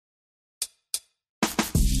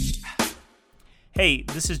Hey,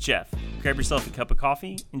 this is Jeff. Grab yourself a cup of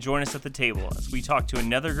coffee and join us at the table as we talk to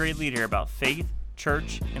another great leader about faith,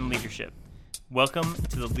 church, and leadership. Welcome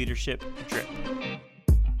to the Leadership Drip.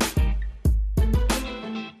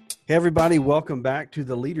 Hey everybody, welcome back to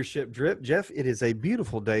the Leadership Drip. Jeff, it is a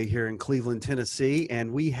beautiful day here in Cleveland, Tennessee,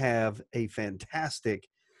 and we have a fantastic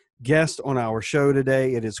guest on our show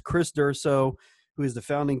today. It is Chris Durso, who is the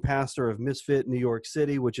founding pastor of Misfit New York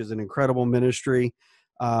City, which is an incredible ministry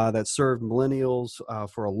that served millennials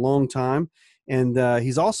for a long time. And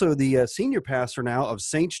he's also the senior pastor now of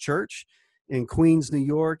Saints Church in Queens, New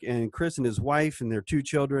York. And Chris and his wife and their two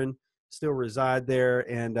children still reside there.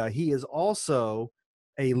 And he is also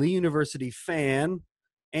a Lee University fan.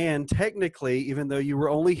 And technically, even though you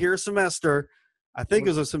were only here a semester, I think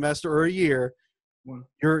it was a semester or a year,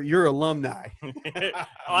 you're alumni.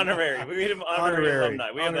 Honorary. We made him honorary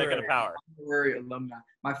alumni. We have that kind of power. Honorary alumni.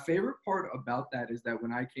 My favorite part about that is that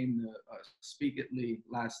when I came to speak at Lee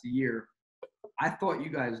last year, I thought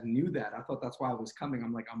you guys knew that. I thought that's why I was coming.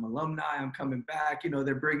 I'm like, I'm alumni. I'm coming back. You know,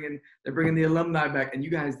 they're bringing the alumni back, and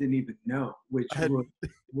you guys didn't even know. We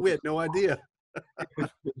had no idea.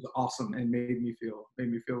 It was awesome and made me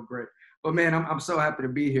feel great. But man, I'm so happy to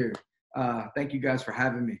be here. Thank you guys for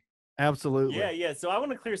having me. Absolutely. Yeah. So I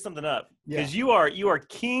want to clear something up because you are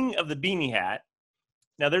king of the beanie hat.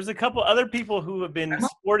 Now there's a couple other people who have been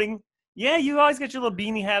sporting. Yeah, you always get your little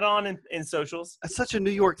beanie hat on in socials. That's such a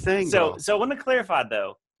New York thing. So I want to clarify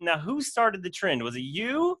though. Now, who started the trend? Was it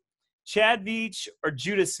you, Chad Veach, or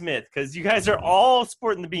Judah Smith? Because you guys are all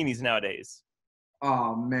sporting the beanies nowadays.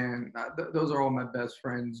 Oh man, those are all my best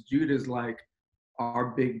friends. Judah's like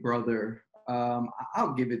our big brother.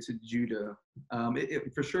 I'll give it to Judah.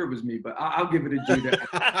 It for sure was me, but I'll give it to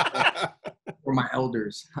Judah for my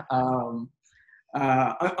elders.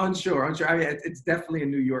 Unsure. I mean, it's definitely a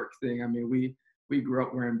New York thing. I mean, we grew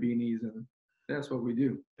up wearing beanies, and that's what we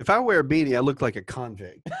do. If I wear a beanie, I look like a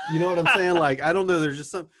convict. You know what I'm saying? Like, I don't know.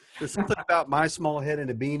 There's something about my small head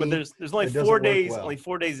and a beanie. But there's only 4 days. Well. Only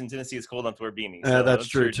 4 days in Tennessee it's cold enough to wear beanies. So that's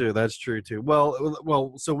true too. That's true too.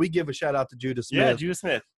 Well. So we give a shout out to Judah Smith. Yeah, Judah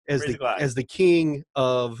Smith as the king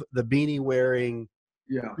of the beanie wearing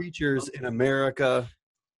preachers in America.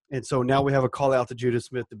 And so now we have a call out to Judah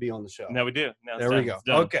Smith to be on the show. Now we do. Now there we go.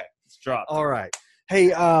 Okay, it's dropped. All right. Hey,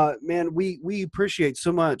 man, we appreciate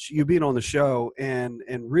so much you being on the show and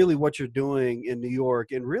really what you're doing in New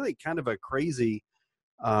York and really kind of a crazy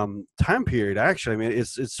time period. Actually, I mean,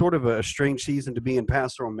 it's sort of a strange season to be in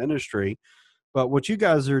pastoral ministry, but what you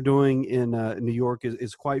guys are doing in New York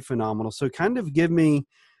is quite phenomenal. So kind of give me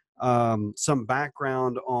some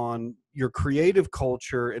background on your creative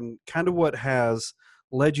culture and kind of what has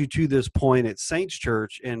led you to this point at Saints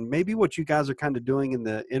Church and maybe what you guys are kind of doing in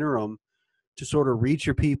the interim to sort of reach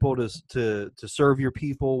your people, to serve your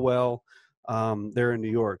people well there in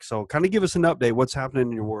New York. So kind of give us an update. What's happening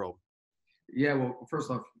in your world? Yeah, well,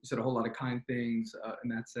 first off, you said a whole lot of kind things in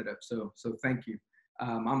that setup. So thank you.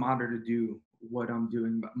 I'm honored to do what I'm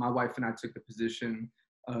doing. My wife and I took the position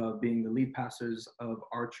of being the lead pastors of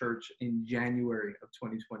our church in January of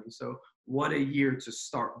 2020. So what a year to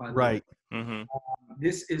start, by the way. Mm-hmm.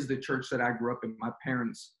 This is the church that I grew up in. My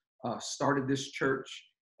parents started this church,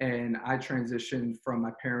 and I transitioned from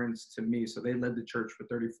my parents to me. So they led the church for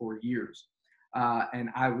 34 years. And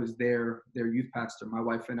I was their youth pastor. My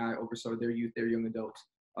wife and I oversaw their youth, their young adults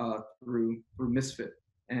through Misfit.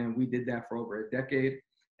 And we did that for over a decade.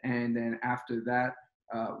 And then after that,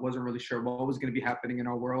 wasn't really sure what was going to be happening in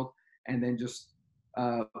our world. And then just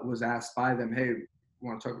was asked by them, hey, we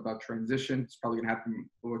want to talk about transition. It's probably going to happen,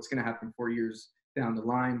 or it's going to happen 4 years down the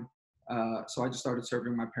line. So I just started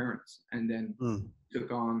serving my parents, and then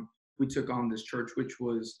we took on this church, which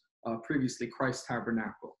was previously Christ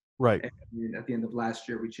Tabernacle. Right. And at the end of last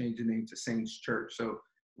year, we changed the name to Saints Church. So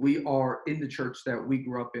we are in the church that we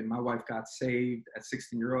grew up in. My wife got saved at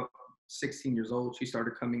 16 years old. She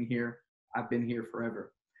started coming here. I've been here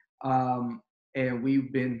forever. And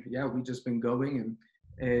we've just been going,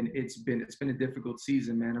 and it's been a difficult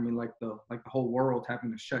season, man. I mean, like the whole world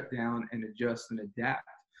having to shut down and adjust and adapt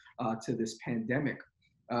to this pandemic.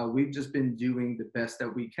 We've just been doing the best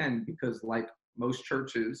that we can because, like most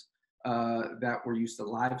churches that were used to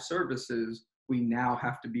live services, we now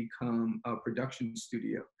have to become a production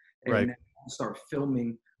studio and start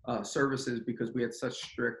filming services because we had such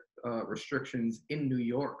strict restrictions in New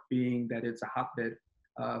York, being that it's a hotbed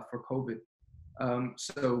for COVID.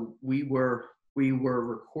 So we were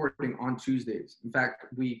recording on Tuesdays. In fact,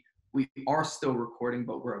 we are still recording,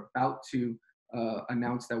 but we're about to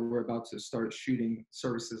announce that we're about to start shooting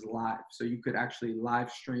services live. So you could actually live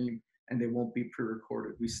stream and they won't be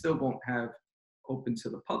pre-recorded. We still won't have open to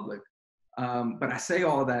the public, But I say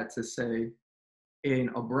all that to say, in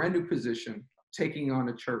a brand new position, taking on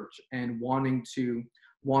a church and wanting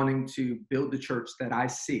to build the church that I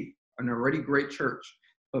see, an already great church,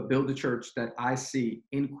 but build a church that I see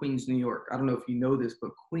in Queens, New York. I don't know if you know this,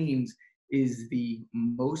 but Queens is the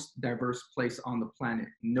most diverse place on the planet,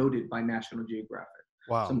 noted by National Geographic.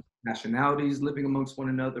 Wow. Some nationalities living amongst one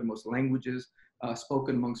another, most languages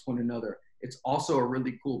spoken amongst one another. It's also a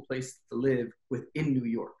really cool place to live within New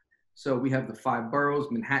York. So we have the 5 boroughs.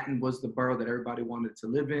 Manhattan was the borough that everybody wanted to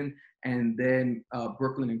live in. And then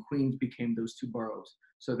Brooklyn and Queens became those 2 boroughs.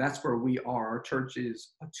 So that's where we are. Our church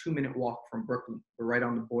is a 2-minute walk from Brooklyn. We're right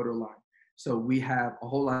on the borderline. So we have a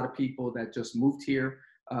whole lot of people that just moved here,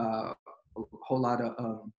 a whole lot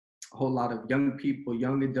of young people,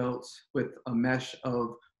 young adults with a mesh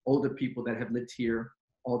of older people that have lived here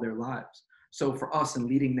all their lives. So for us in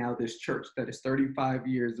leading now this church that is 35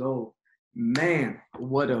 years old, man,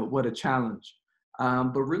 what a challenge.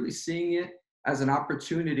 But really seeing it as an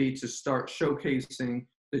opportunity to start showcasing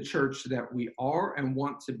the church that we are and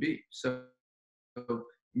want to be. So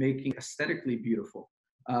making aesthetically beautiful,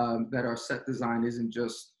 that our set design isn't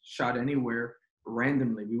just shot anywhere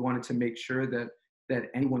randomly. We wanted to make sure that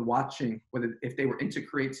anyone watching, whether if they were into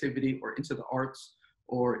creativity or into the arts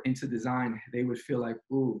or into design, they would feel like,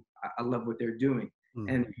 ooh, I love what they're doing.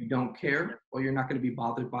 And if you don't care, well, you're not going to be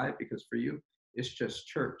bothered by it, because for you, it's just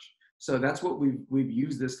church. So that's what we've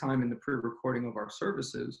used this time in the pre-recording of our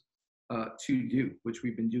services to do, which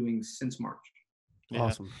we've been doing since March. Yeah.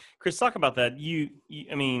 Awesome. Chris, talk about that.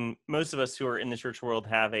 I mean, most of us who are in the church world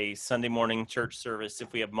have a Sunday morning church service.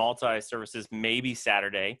 If we have multi-services, maybe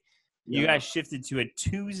Saturday. You guys shifted to a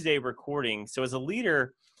Tuesday recording. So as a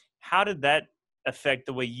leader, how did that affect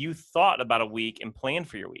the way you thought about a week and planned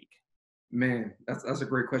for your week? Man, that's a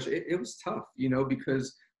great question. It was tough,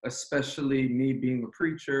 because especially me being a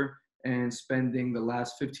preacher and spending the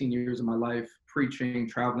last 15 years of my life preaching,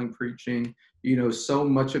 traveling, preaching, so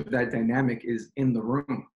much of that dynamic is in the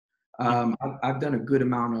room. I've done a good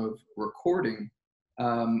amount of recording,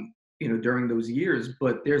 during those years,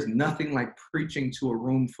 but there's nothing like preaching to a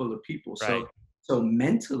room full of people. Right. So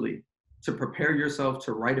mentally, to prepare yourself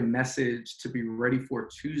to write a message, to be ready for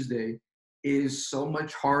Tuesday, is so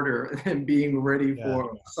much harder than being ready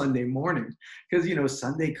for Sunday morning. Because,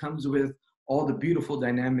 Sunday comes with all the beautiful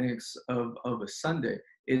dynamics of a Sunday.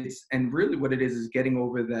 And really what it is getting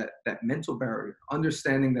over that mental barrier,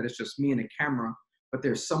 understanding that it's just me and a camera, but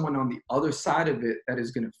there's someone on the other side of it that is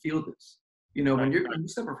going to feel this. When you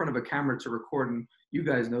step in front of a camera to record, and you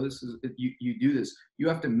guys know this is, you do this, you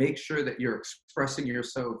have to make sure that you're expressing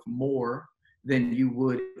yourself more than you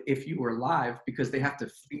would if you were live, because they have to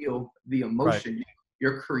feel the emotion. Right.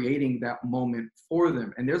 You're creating that moment for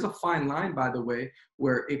them. And there's a fine line, by the way,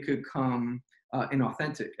 where it could come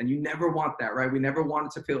inauthentic. And you never want that, right? We never want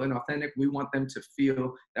it to feel inauthentic. We want them to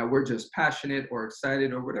feel that we're just passionate or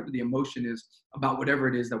excited or whatever the emotion is about whatever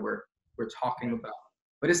it is that we're talking about.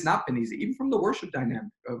 But it's not been easy, even from the worship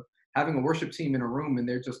dynamic of having a worship team in a room and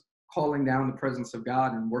they're just calling down the presence of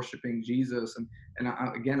God and worshiping Jesus. And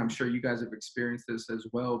again, I'm sure you guys have experienced this as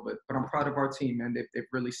well, but I'm proud of our team, man. They've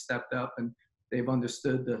really stepped up and they've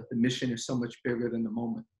understood the mission is so much bigger than the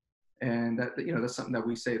moment. And that's something that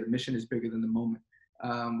we say, the mission is bigger than the moment,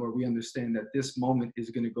 where we understand that this moment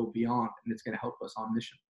is going to go beyond and it's going to help us on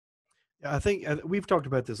mission. Yeah, I think we've talked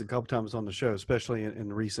about this a couple times on the show, especially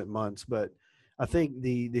in recent months, but I think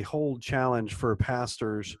the whole challenge for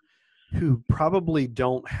pastors who probably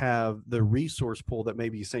don't have the resource pool that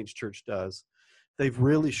maybe Saints Church does, they've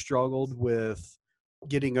really struggled with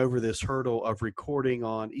getting over this hurdle of recording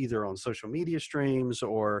on either on social media streams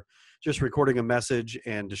or just recording a message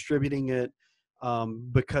and distributing it,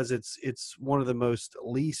 because it's one of the most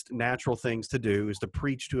least natural things to do is to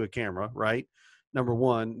preach to a camera, right? Number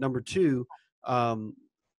one. Number two, a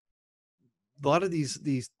lot of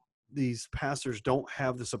these pastors don't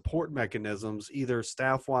have the support mechanisms, either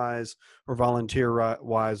staff-wise or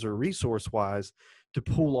volunteer-wise or resource-wise, to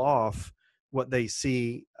pull off what they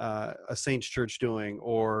see a Saints Church doing,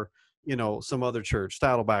 or some other church,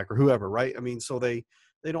 Saddleback or whoever, right? I mean, so they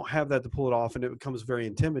don't have that to pull it off, and it becomes very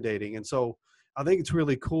intimidating. And so I think it's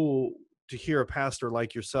really cool to hear a pastor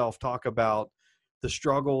like yourself talk about the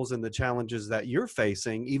struggles and the challenges that you're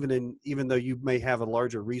facing, even though you may have a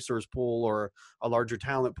larger resource pool or a larger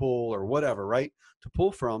talent pool or whatever, right, to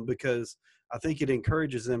pull from, because I think it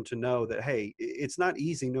encourages them to know that, hey, it's not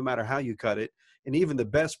easy no matter how you cut it. And even the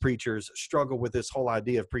best preachers struggle with this whole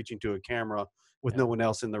idea of preaching to a camera with no one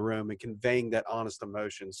else in the room and conveying that honest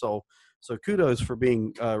emotion. So kudos for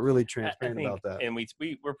being really I transparent think, about that. and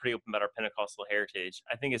we're pretty open about our Pentecostal heritage.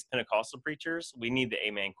 I think as Pentecostal preachers, we need the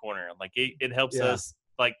amen corner. Like it helps Yeah. us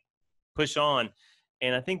like push on.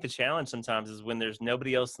 And I think the challenge sometimes is when there's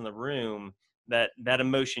nobody else in the room, that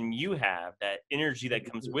emotion you have, that energy that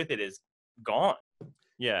comes with it is gone.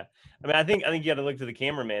 Yeah. I mean, I think you got to look to the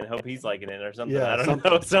cameraman, hope he's liking it or something. Yeah, I don't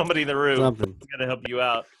know. Somebody in the room something. got to help you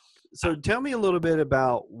out. So tell me a little bit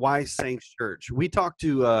about why Saints Church. We talked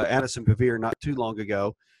to Addison Pavir not too long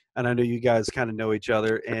ago, and I know you guys kind of know each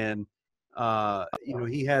other. And you know,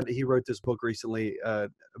 he wrote this book recently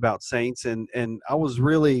about Saints, and I was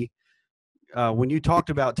really when you talked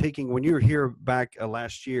about when you were here back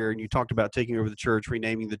last year, and you talked about taking over the church,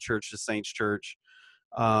 renaming the church to Saints Church.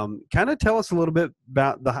 Kind of tell us a little bit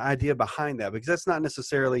about the idea behind that, because that's not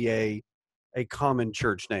necessarily a common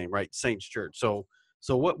church name, right? Saints Church.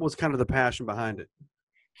 So what was kind of the passion behind it?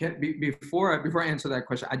 Before I answer that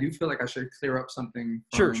question, I do feel like I should clear up something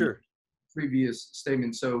from Sure. previous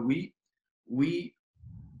statement. So we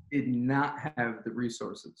did not have the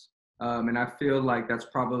resources, and I feel like that's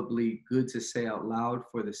probably good to say out loud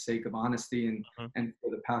for the sake of honesty and for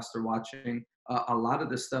the pastor watching. A lot of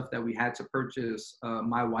the stuff that we had to purchase,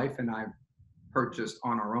 my wife and I purchased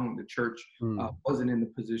on our own. The church wasn't in the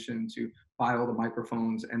position to buy all the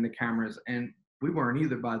microphones and the cameras, and we weren't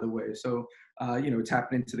either, by the way. So,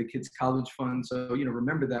 tapping into the kids' college fund. So,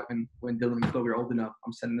 remember that when Dylan and Chloe are old enough,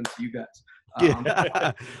 I'm sending them to you guys.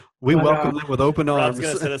 We welcome them with open arms. Rob's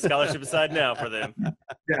going to set a scholarship aside now for them.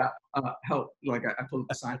 Yeah, help. Like I pulled up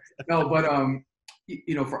the sign. No, but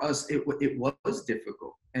for us, it was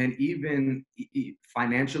difficult, and even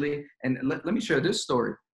financially. And let me share this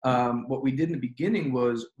story. What we did in the beginning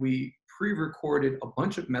was we pre-recorded a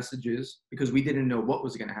bunch of messages because we didn't know what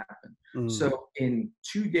was going to happen. So in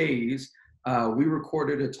 2 days, we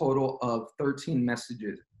recorded a total of 13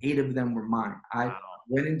 messages. 8 of them were mine. I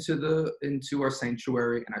went into our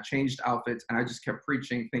sanctuary and I changed outfits and I just kept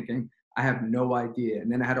preaching, thinking I have no idea.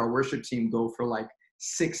 And then I had our worship team go for like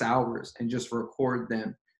 6 hours and just record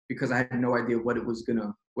them because I had no idea what it was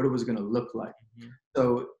gonna look like.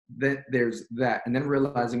 So then there's that, and then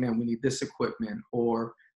realizing, man, we need this equipment,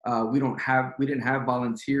 or we didn't have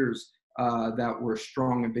volunteers that were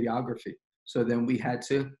strong in videography. So then we had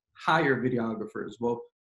to hire videographers. Well,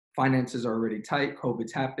 finances are already tight.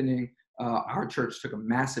 COVID's happening. Our church took a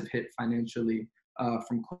massive hit financially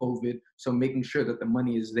from COVID. So making sure that the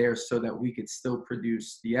money is there so that we could still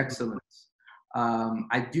produce the excellence.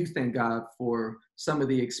 I do thank God for some of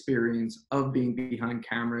the experience of being behind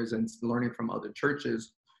cameras and learning from other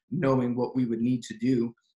churches, knowing what we would need to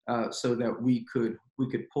do so that we could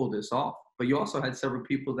pull this off. But you also had several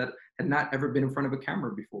people that had not ever been in front of a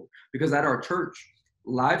camera before, because at our church,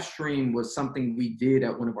 live stream was something we did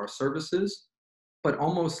at one of our services, but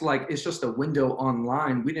almost like it's just a window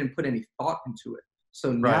online. We didn't put any thought into it.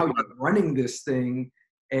 So now you're running this thing,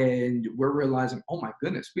 and we're realizing, oh my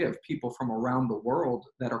goodness, we have people from around the world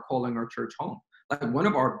that are calling our church home. Like one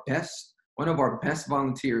of our best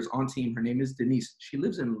volunteers on team, her name is Denise. She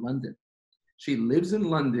lives in London.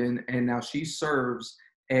 And now she serves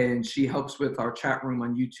and she helps with our chat room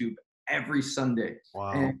on YouTube every Sunday.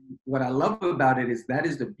 Wow. And what I love about it is that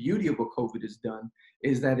is the beauty of what COVID has done,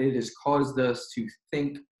 is that it has caused us to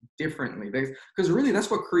think differently. Because really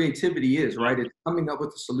that's what creativity is, right? It's coming up with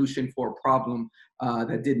a solution for a problem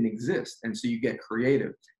that didn't exist. And so you get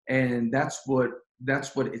creative. And that's what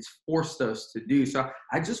it's forced us to do. So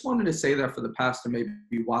I just wanted to say that for the pastor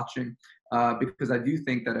maybe watching, because I do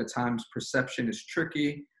think that at times perception is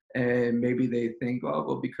tricky, and maybe they think, oh,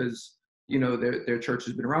 well, because their church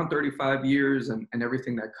has been around 35 years and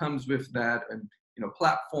everything that comes with that, and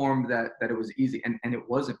platform that it was easy, and it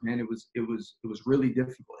wasn't, man. It was really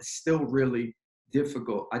difficult. It's still really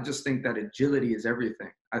difficult. I just think that agility is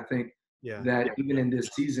everything. I think that even in this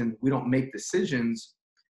season, we don't make decisions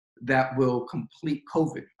that will complete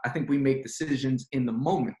COVID. I think we make decisions in the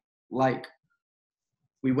moment. Like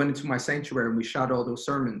we went into my sanctuary and we shot all those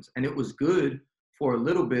sermons, and it was good for a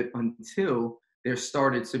little bit until there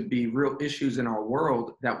started to be real issues in our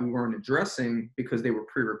world that we weren't addressing because they were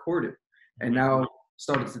pre-recorded. And now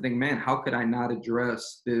started to think, man, how could I not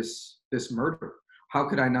address this murder? How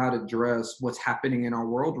could I not address what's happening in our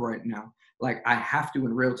world right now? Like I have to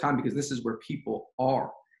in real time, because this is where people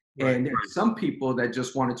are. Right. And there are some people that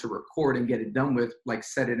just wanted to record and get it done with, like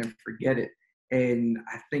set it and forget it. And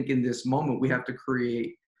I think in this moment, we have to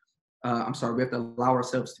we have to allow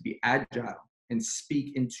ourselves to be agile and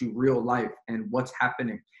speak into real life and what's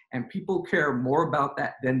happening. And people care more about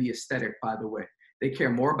that than the aesthetic, by the way. They care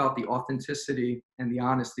more about the authenticity and the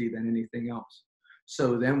honesty than anything else.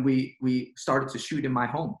 So then we started to shoot in my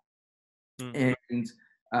home, Mm.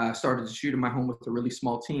 and started to shoot in my home with a really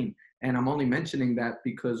small team. And I'm only mentioning that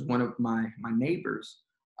because one of my neighbors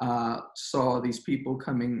saw these people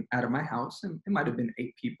coming out of my house, and it might have been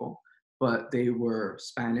 8 people, but they were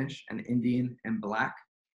Spanish and Indian and Black.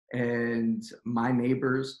 And my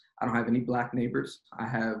neighbors, I don't have any Black neighbors. I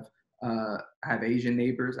have Asian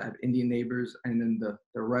neighbors, I have Indian neighbors, and then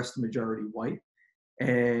the rest majority white.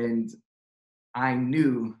 And I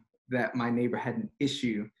knew that my neighbor had an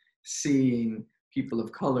issue seeing people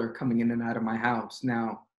of color coming in and out of my house.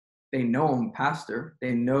 Now, they know I'm a pastor.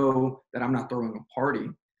 They know that I'm not throwing a party.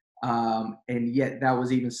 And yet that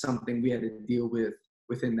was even something we had to deal with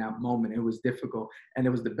within that moment. It was difficult. And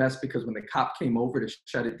it was the best because when the cop came over to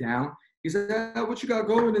shut it down, he said, what you got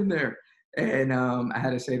going in there? And I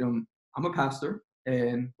had to say to him, I'm a pastor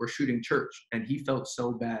and we're shooting church. And he felt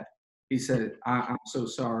so bad. He said, I'm so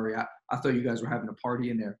sorry. I thought you guys were having a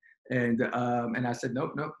party in there. And I said,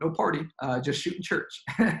 nope, no party, just shooting church.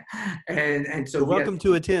 and so You're welcome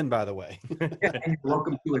to attend, by the way. yeah, and you're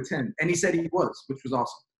welcome to attend. And he said he was, which was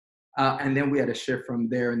awesome. And then we had to shift from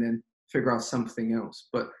there and then figure out something else.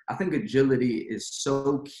 But I think agility is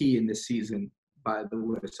so key in this season, by the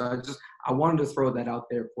way. So I wanted to throw that out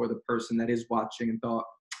there for the person that is watching and thought,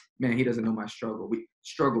 man, he doesn't know my struggle.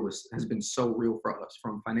 Struggle has been so real for us,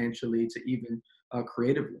 from financially to even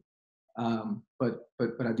creatively. But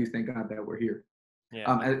I do thank God that we're here.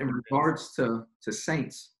 Yeah. In regards to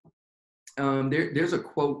saints, there's a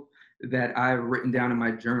quote that I've written down in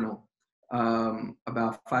my journal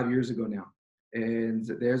about 5 years ago now. And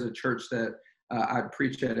there's a church that I'd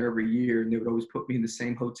preach at every year, and they would always put me in the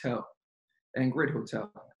same hotel, and great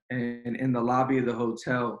hotel. And in the lobby of the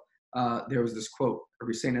hotel, there was this quote: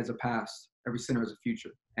 every saint has a past, every sinner has a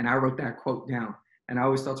future. And I wrote that quote down. And I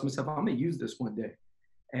always thought to myself, I'm going to use this one day.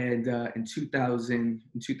 And in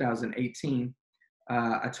 2018,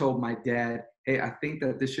 I told my dad, hey, I think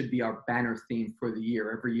that this should be our banner theme for the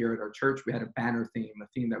year. Every year at our church, we had a banner theme, a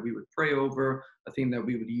theme that we would pray over, a theme that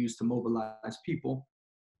we would use to mobilize people.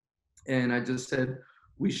 And I just said,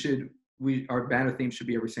 our banner theme should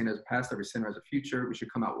be every saint has a past, every sinner has a future. We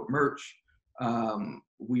should come out with merch.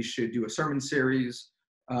 We should do a sermon series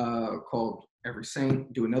called Every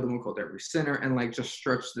Saint, do another one called Every Sinner, and like just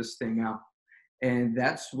stretch this thing out. And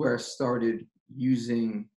that's where I started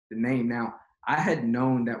using the name. Now, I had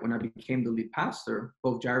known that when I became the lead pastor,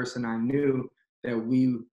 both Jairus and I knew that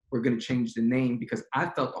we were going to change the name because I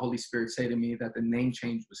felt the Holy Spirit say to me that the name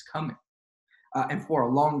change was coming. And for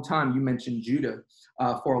a long time, you mentioned Judah.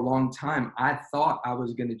 For a long time, I thought I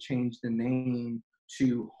was going to change the name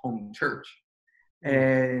to Home Church.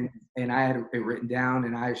 And I had it written down,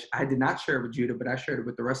 and I did not share it with Judah, but I shared it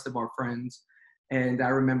with the rest of our friends. And I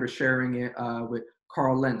remember sharing it with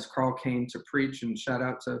Carl Lentz. Carl came to preach, and shout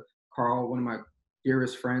out to Carl, one of my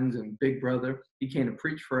dearest friends and big brother. He came to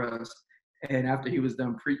preach for us. And after he was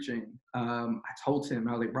done preaching, I told him,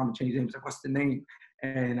 I was like, bro, I'm gonna change the name. He's like, what's the name?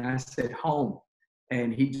 And I said, Home.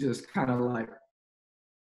 And he just kind of like,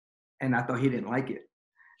 and I thought he didn't like it.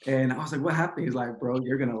 And I was like, what happened? He's like, bro,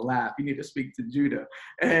 you're going to laugh. You need to speak to Judah.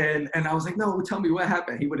 And I was like, no, tell me what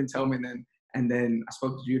happened. He wouldn't tell me. And then I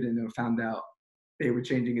spoke to Judah and then found out they were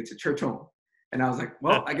changing it to Church Home. And I was like,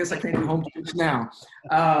 well, I guess I can't do Home Church now.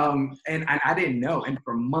 And I didn't know. And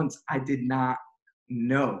for months, I did not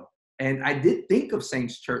know. And I did think of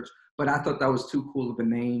Saints Church, but I thought that was too cool of a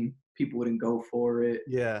name. People wouldn't go for it.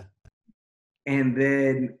 Yeah. And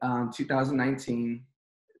then 2019,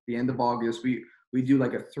 the end of August, we do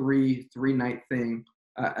like a three-night thing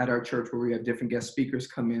at our church where we have different guest speakers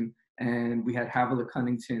come in, and we had Havilah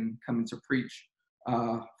Cunnington come in to preach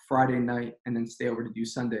Friday night and then stay over to do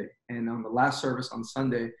Sunday. And on the last service on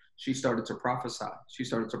Sunday, she started to prophesy. She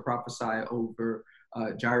started to prophesy over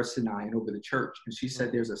Jairus and I and over the church. And she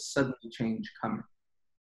said, there's a sudden change coming.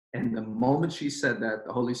 And the moment she said that,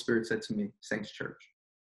 the Holy Spirit said to me, Saints Church.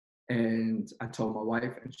 And I told my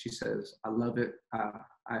wife, and she says, I love it.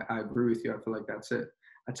 I agree with you. I feel like that's it.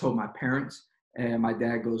 I told my parents, and my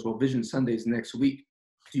dad goes, well, Vision Sunday's next week.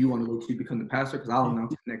 Do you want to wait till you become the pastor? Because I'll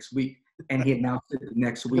announce it next week. And he announced it the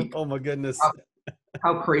next week. Oh, my goodness.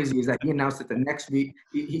 How crazy is that? He announced it the next week.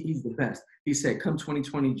 He's the best. He said, come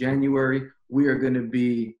 2020 January, we are going to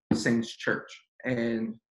be Saints Church.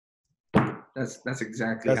 And that's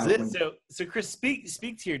exactly That's how it. went. So Chris, speak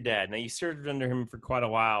to your dad. Now, you served under him for quite a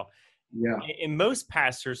while. Yeah. And most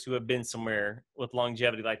pastors who have been somewhere with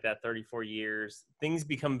longevity like that, 34 years, things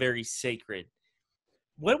become very sacred.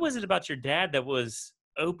 What was it about your dad that was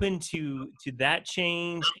open to that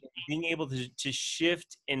change, being able to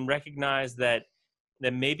shift and recognize that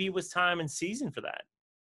maybe it was time and season for that?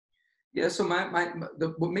 Yeah, so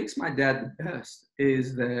what makes my dad the best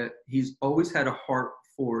is that he's always had a heart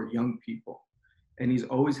for young people, and he's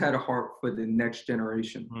always had a heart for the next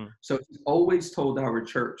generation. Mm. So he's always told our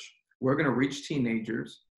church, we're going to reach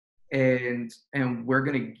teenagers, and we're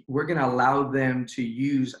gonna allow them to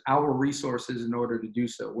use our resources in order to do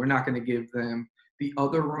so. We're not going to give them the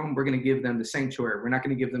other room. We're going to give them the sanctuary. We're not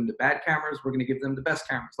going to give them the bad cameras. We're going to give them the best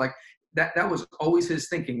cameras. Like that was always his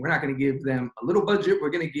thinking. We're not going to give them a little budget. We're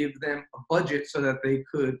going to give them a budget so that they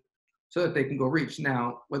can go reach.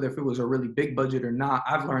 Now, whether if it was a really big budget or not,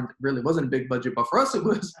 I've learned it really wasn't a big budget, but for us it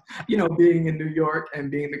was, being in New York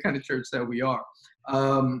and being the kind of church that we are.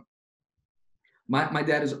 My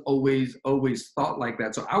dad has always thought like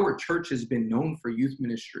that. So our church has been known for youth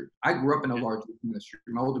ministry. I grew up in a large youth ministry.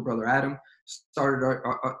 My older brother Adam started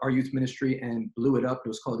our youth ministry and blew it up. It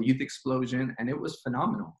was called the Youth Explosion, and it was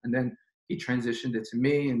phenomenal. And then he transitioned it to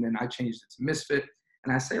me, and then I changed it to Misfit.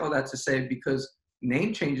 And I say all that to say because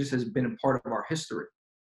name changes has been a part of our history.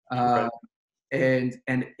 Right. And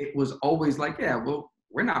it was always like, yeah, well,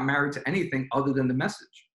 we're not married to anything other than the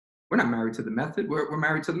message. We're not married to the method. We're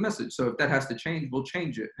married to the message. So if that has to change, we'll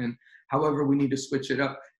change it. And however we need to switch it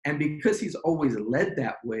up. And because he's always led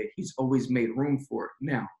that way, he's always made room for it.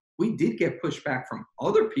 Now, we did get pushback from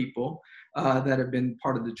other people that have been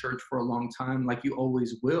part of the church for a long time, like you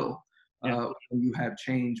always will when you have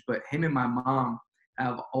change. But him and my mom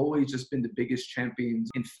have always just been the biggest champions.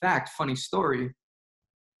 In fact, funny story,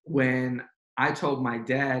 when I told my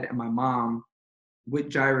dad and my mom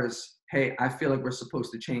with Jairus, hey, I feel like we're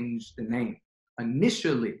supposed to change the name.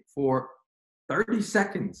 Initially, for 30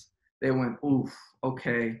 seconds, they went, oof,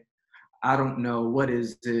 okay, I don't know. What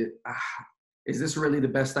is it? Is this really the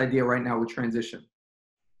best idea right now with transition?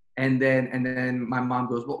 And then my mom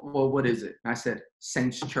goes, well, what is it? And I said,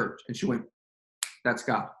 Saints Church. And she went, that's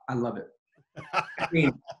God. I love it. I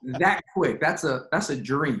mean, that quick, that's a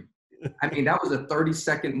dream. I mean, that was a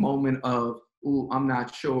 30-second moment of, ooh, I'm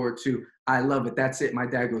not sure, to I love it. That's it. My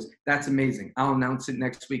dad goes, that's amazing. I'll announce it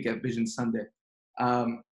next week at Vision Sunday.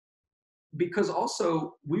 Because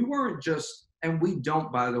also we weren't just, and we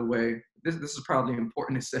don't, by the way, this is probably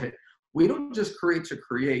important to say, we don't just create to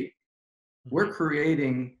create. We're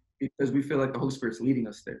creating because we feel like the Holy Spirit's leading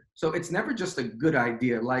us there. So it's never just a good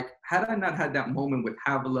idea. Like, had I not had that moment with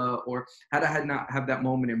Havila, or had I not have that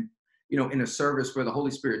moment in a service where the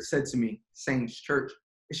Holy Spirit said to me, Saints Church,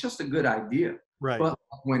 it's just a good idea. Right. But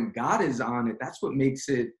when God is on it, that's what makes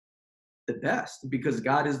it the best, because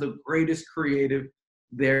God is the greatest creative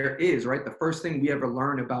there is, right? The first thing we ever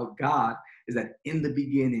learn about God is that in the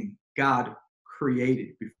beginning, God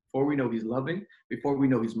created. Before we know he's loving, before we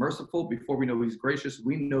know he's merciful, before we know he's gracious,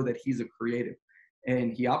 we know that he's a creative,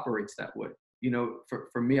 and he operates that way.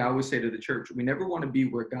 For me, I always say to the church, we never want to be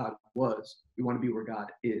where God was. We want to be where God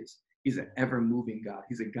is. He's an ever-moving God.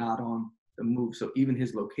 He's a God on the move. So even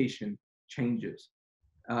his location changes.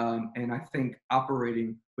 And I think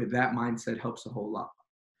operating with that mindset helps a whole lot.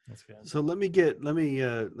 That's good. So let me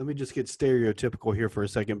just get stereotypical here for a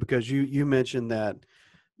second, because you mentioned that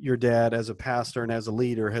your dad, as a pastor and as a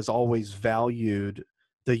leader, has always valued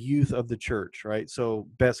the youth of the church, right? So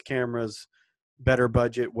best cameras, better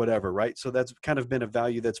budget, whatever, right? So that's kind of been a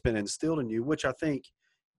value that's been instilled in you, which I think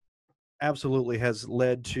absolutely has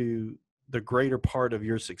led to the greater part of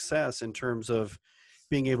your success in terms of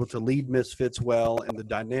being able to lead Misfits well, and the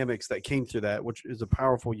dynamics that came through that, which is a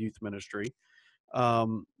powerful youth ministry.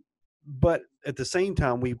 But at the same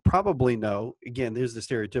time, we probably know, again, there's the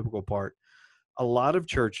stereotypical part, a lot of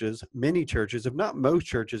churches, many churches, if not most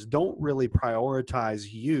churches, don't really prioritize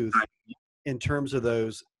youth in terms of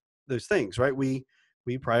those things, right? We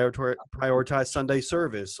prioritize Sunday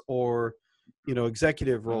service, or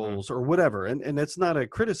executive roles, or whatever, and it's not a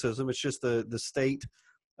criticism. It's just the state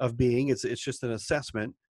of being. It's just an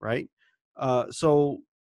assessment, right? So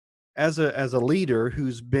as a leader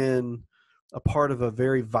who's been a part of a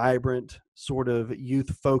very vibrant sort of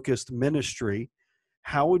youth focused ministry,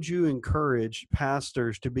 how would you encourage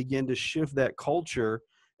pastors to begin to shift that culture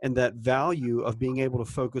and that value of being able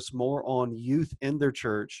to focus more on youth in their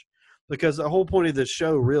church? Because the whole point of this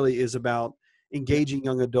show really is about engaging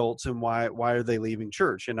young adults, and why are they leaving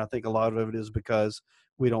church? And I think a lot of it is because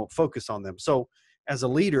we don't focus on them. So as a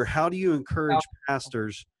leader, how do you encourage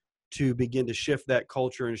pastors to begin to shift that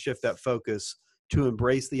culture and shift that focus to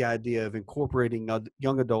embrace the idea of incorporating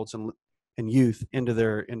young adults and youth into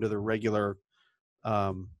their regular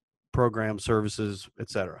program services,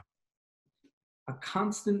 etc.? A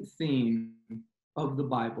constant theme of the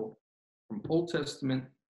Bible, from Old Testament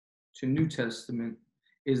to New Testament,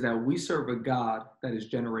 is that we serve a God that is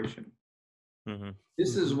generational. Hmm.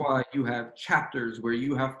 This is why you have chapters where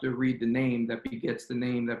you have to read the name that begets the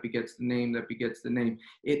name that begets the name that begets the name.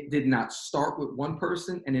 It did not start with one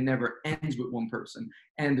person and it never ends with one person.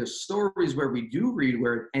 And the stories where we do read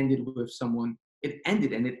where it ended with someone, it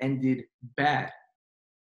ended and it ended bad.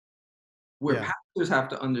 Where Yeah. pastors have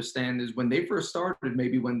to understand is when they first started,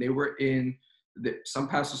 maybe when they were some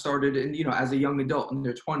pastors started in, as a young adult in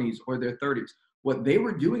their 20s or their 30s. What they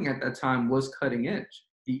were doing at that time was cutting edge.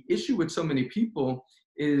 The issue with so many people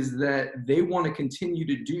is that they want to continue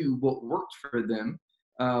to do what worked for them.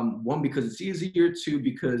 One, because it's easier. Two,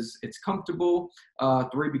 because it's comfortable.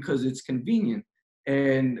 Three, because it's convenient.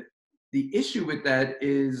 And the issue with that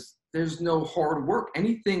is there's no hard work.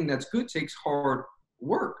 Anything that's good takes hard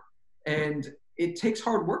work. And it takes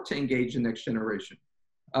hard work to engage the next generation.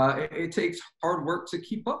 It takes hard work to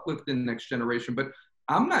keep up with the next generation. But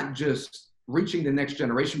I'm not just reaching the next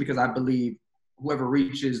generation because I believe whoever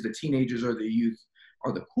reaches the teenagers or the youth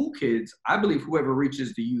are the cool kids. I believe whoever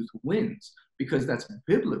reaches the youth wins because that's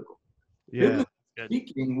biblical. Yeah. Biblically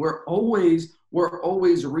speaking, we're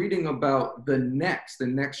always reading about the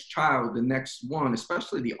next child, the next one,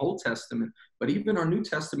 especially the Old Testament. But even our New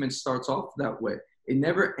Testament starts off that way. It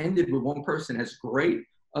never ended with one person as great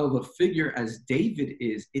of a figure as David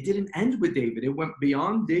is. It didn't end with David. It went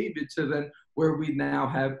beyond David to then where we now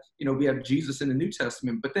have, we have Jesus in the New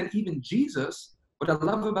Testament. But then even Jesus, what I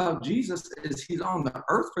love about Jesus is he's on the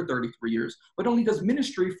earth for 33 years, but only does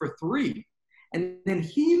ministry for 3. And then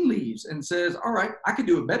he leaves and says, all right, I can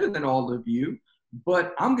do it better than all of you,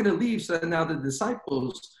 but I'm going to leave so that now the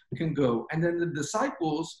disciples can go. And then the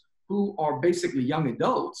disciples, who are basically young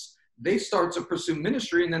adults, they start to pursue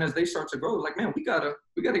ministry, and then as they start to grow, like, man, we gotta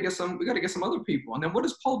get some other people. And then what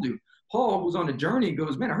does Paul do? Paul, who's on a journey,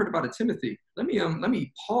 goes, man, I heard about a Timothy. Let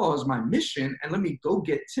me pause my mission and let me go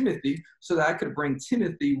get Timothy so that I could bring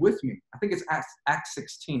Timothy with me. I think it's Acts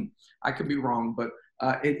 16. I could be wrong, but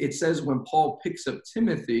it says when Paul picks up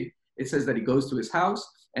Timothy, it says that he goes to his house,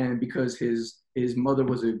 and because his mother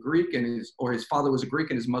was a Greek and his father was a Greek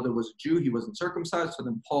and his mother was a Jew, he wasn't circumcised. So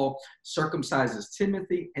then Paul circumcises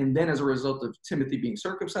Timothy. And then as a result of Timothy being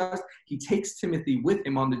circumcised, he takes Timothy with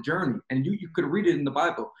him on the journey. And you could read it in the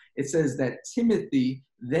Bible. It says that Timothy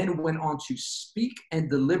then went on to speak and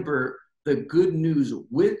deliver the good news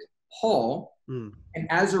with Paul. Mm. And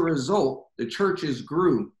as a result, the churches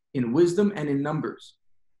grew in wisdom and in numbers.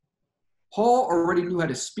 Paul already knew how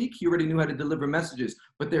to speak. He already knew how to deliver messages.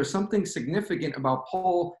 But there's something significant about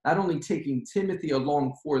Paul not only taking Timothy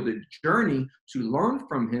along for the journey to learn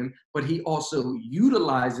from him, but he also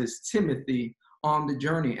utilizes Timothy on the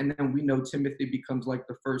journey. And then we know Timothy becomes like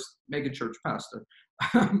the first megachurch pastor.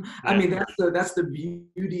 I mean, that's the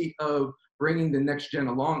beauty of bringing the next gen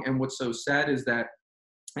along. And what's so sad is that,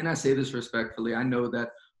 and I say this respectfully, I know that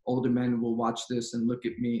older men will watch this and look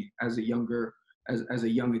at me as a young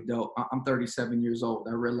adult. I'm 37 years old.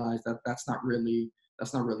 I realize that that's not really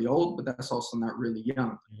old, but that's also not really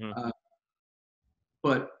young. Mm-hmm.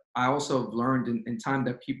 But I also have learned in time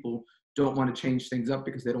that people don't want to change things up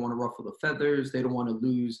because they don't want to ruffle the feathers. They don't want to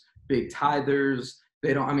lose big tithers.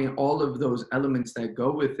 They don't, I mean, all of those elements that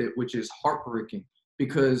go with it, which is heartbreaking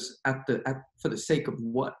because for the sake of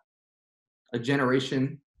what? A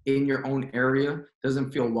generation in your own area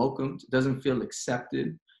doesn't feel welcomed, doesn't feel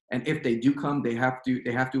accepted. And if they do come, they have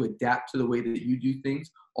to adapt to the way that you do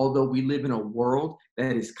things. Although we live in a world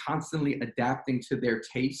that is constantly adapting to their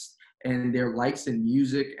taste and their likes in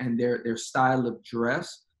music and their style of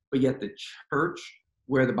dress, but yet the church,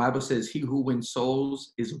 where the Bible says he who wins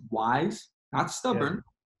souls is wise, not stubborn,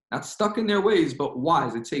 not stuck in their ways, but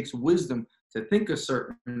wise. It takes wisdom to think a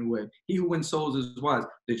certain way. He who wins souls is wise.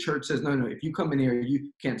 The church says, no, if you come in here,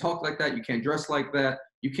 you can't talk like that. You can't dress like that.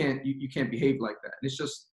 You can't behave like that. And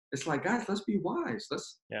it's like, guys, let's be wise.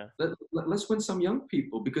 Let's win some young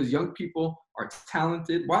people because young people are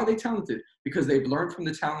talented. Why are they talented? Because they've learned from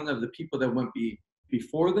the talent of the people that went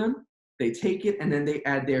before them. They take it and then they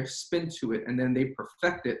add their spin to it and then they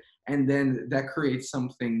perfect it. And then that creates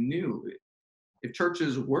something new. If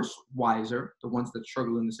churches were wiser, the ones that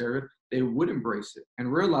struggle in this area, they would embrace it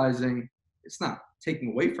and realizing it's not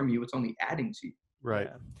taking away from you, it's only adding to you. Right.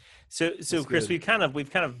 Yeah. So That's Chris, good.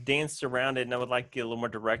 we've kind of danced around it, and I would like to get a little more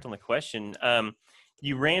direct on the question.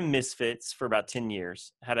 You ran Misfits for about 10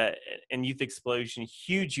 years, had in Youth Explosion,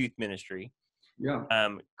 huge youth ministry. Yeah.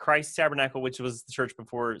 Christ Tabernacle, which was the church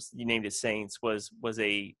before you named it Saints, was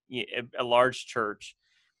a large church.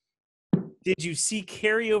 Did you see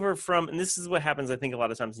carryover from, and this is what happens, I think, a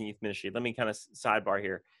lot of times in youth ministry. Let me kind of sidebar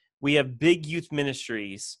here. We have big youth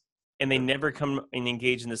ministries, and they never come and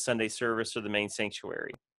engage in the Sunday service or the main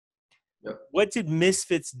sanctuary. Yep. What did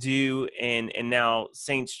Misfits do and now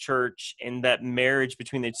Saints Church and that marriage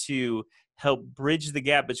between the two help bridge the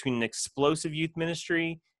gap between an explosive youth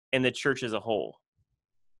ministry and the church as a whole?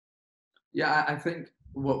 Yeah, I think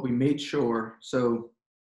what we made sure, so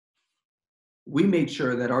we made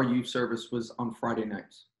sure that our youth service was on Friday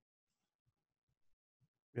nights.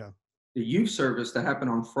 Yeah. The youth service that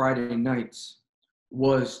happened on Friday nights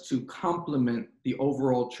was to complement the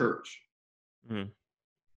overall church, Mm.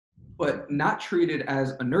 but not treated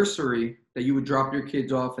as a nursery that you would drop your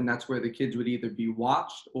kids off and that's where the kids would either be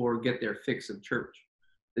watched or get their fix of church.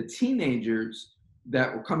 The teenagers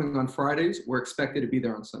that were coming on Fridays were expected to be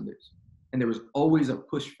there on Sundays. And there was always a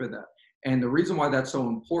push for that. And the reason why that's so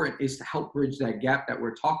important is to help bridge that gap that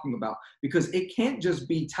we're talking about, because it can't just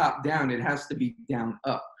be top down, it has to be down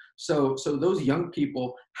up. So those young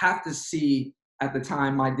people have to see, at the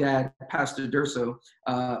time, my dad, Pastor Durso,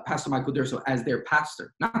 Pastor Michael Durso, as their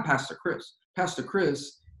pastor, not Pastor Chris. Pastor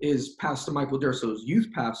Chris is Pastor Michael Durso's youth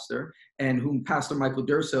pastor, and whom Pastor Michael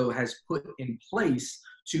Durso has put in place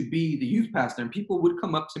to be the youth pastor. And people would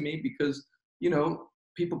come up to me because,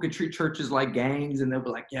 people could treat churches like gangs, and they'll be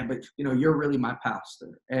like, yeah, but you're really my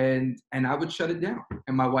pastor. And I would shut it down.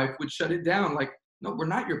 And my wife would shut it down. Like, no, we're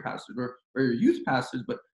not your pastors. We're your youth pastors,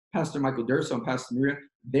 but Pastor Michael Durso and Pastor Maria,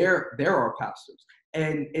 they're our pastors.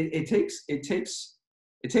 And it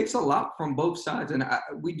takes a lot from both sides. And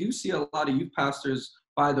we do see a lot of youth pastors,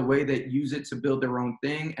 by the way, that use it to build their own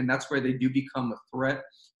thing. And that's where they do become a threat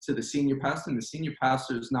to the senior pastor. And the senior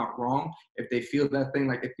pastor is not wrong if they feel that thing,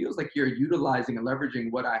 like it feels like you're utilizing and leveraging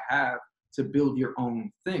what I have to build your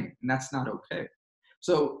own thing. And that's not okay.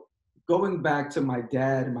 So going back to my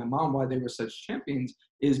dad and my mom, why they were such champions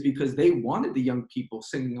is because they wanted the young people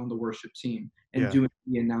singing on the worship team and doing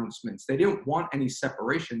the announcements. They didn't want any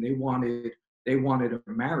separation. They wanted a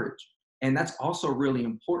marriage. And that's also really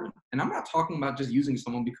important. And I'm not talking about just using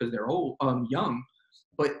someone because they're young,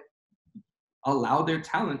 but allow their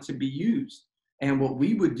talent to be used. And what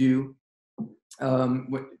we would do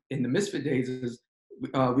in the Misfit days is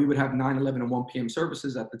we would have 9, 11, and 1 p.m.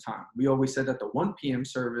 services at the time. We always said that the 1 p.m.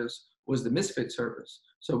 service was the Misfit service.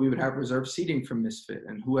 So we would have reserved seating for Misfit,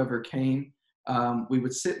 and whoever came, we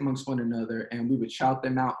would sit amongst one another and we would shout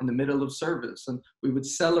them out in the middle of service, and we would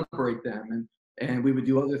celebrate them, and we would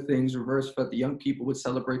do other things reverse, but the young people would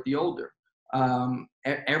celebrate the older.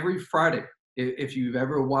 Every Friday, if you've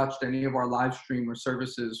ever watched any of our live stream or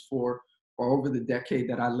services for over the decade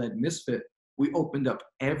that I led Misfit, we opened up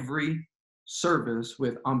every service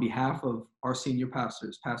with, on behalf of our senior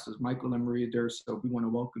pastors, Pastors Michael and Maria Durso, we want to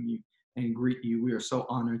welcome you and greet you. We are so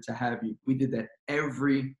honored to have you. We did that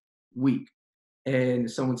every week.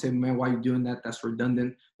 And someone said, man, why are you doing that? That's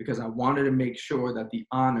redundant, because I wanted to make sure that the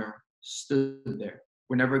honor stood there.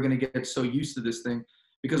 We're never going to get so used to this thing,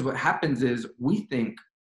 because what happens is we think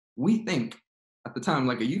at the time,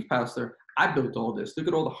 like a youth pastor, I built all this. Look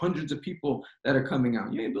at all the hundreds of people that are coming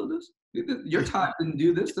out. You ain't build this. Your tithe didn't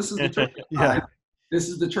do this. This is the church's tithe. This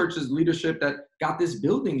is the church's leadership that got this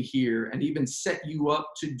building here and even set you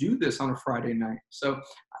up to do this on a Friday night. So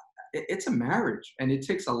it's a marriage, and it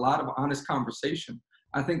takes a lot of honest conversation.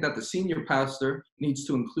 I think that the senior pastor needs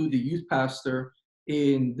to include the youth pastor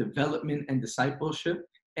in development and discipleship,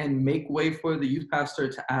 and make way for the youth pastor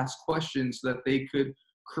to ask questions so that they could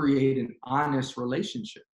create an honest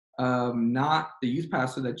relationship. Not the youth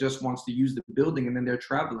pastor that just wants to use the building and then they're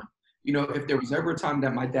traveling. If there was ever a time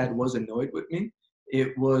that my dad was annoyed with me,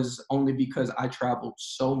 it was only because I traveled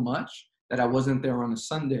so much that I wasn't there on a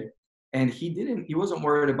Sunday. And he wasn't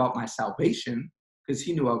worried about my salvation because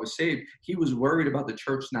he knew I was saved. He was worried about the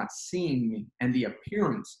church not seeing me and the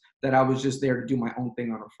appearance that I was just there to do my own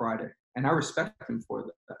thing on a Friday. And I respect him for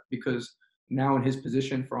that, because now in his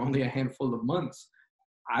position for only a handful of months,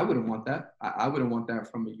 I wouldn't want that. I wouldn't want that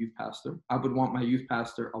from a youth pastor. I would want my youth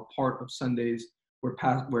pastor a part of Sundays where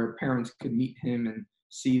parents could meet him and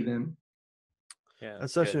see them. Yeah,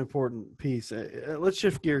 that's such an important piece. Let's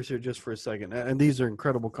shift gears here just for a second. And these are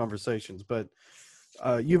incredible conversations, but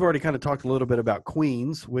you've already kind of talked a little bit about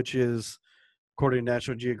Queens, which is, according to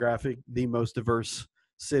National Geographic, the most diverse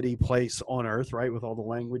place on earth, right? With all the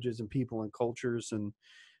languages and people and cultures. And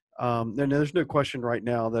there's no question right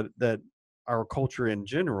now that our culture in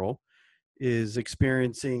general is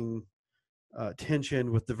experiencing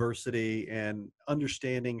tension with diversity and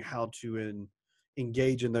understanding how to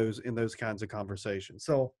engage in those kinds of conversations.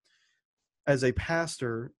 So as a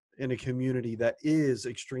pastor in a community that is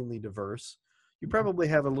extremely diverse, you probably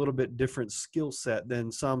have a little bit different skill set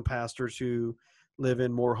than some pastors who live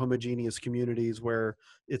in more homogeneous communities where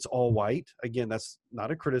it's all white. Again, that's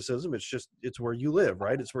not a criticism. It's where you live,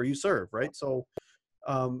 right? It's where you serve, right? So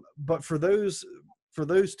But for those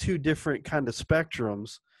two different kind of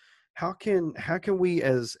spectrums, how can we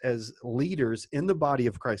as leaders in the body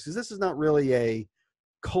of Christ, because this is not really a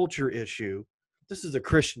culture issue, this is a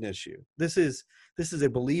Christian issue. This is a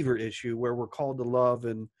believer issue where we're called to love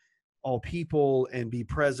and all people and be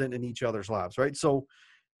present in each other's lives, right? So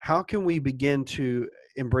how can we begin to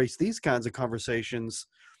embrace these kinds of conversations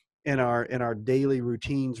in our daily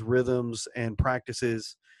routines, rhythms, and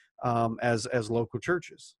practices as local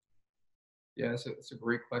churches? Yeah, it's a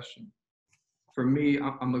great question. For me,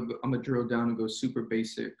 I'm a drill down and go super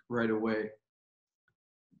basic right away.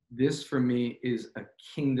 This for me is a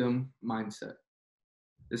kingdom mindset.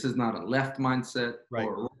 This is not a left mindset Right.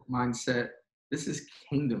 or a right mindset. This is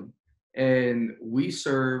kingdom. And we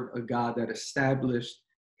serve a God that established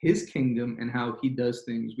his kingdom and how he does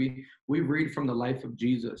things. We read from the life of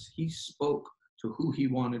Jesus. He spoke to who he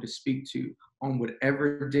wanted to speak to on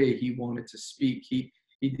whatever day he wanted to speak. He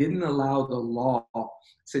didn't allow the law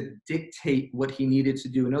to dictate what he needed to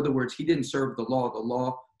do. In other words, he didn't serve the law. The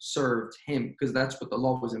law served him, because that's what the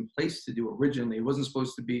law was in place to do originally. It wasn't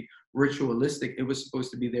supposed to be ritualistic. It was supposed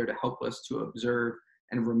to be there to help us to observe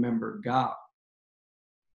and remember God.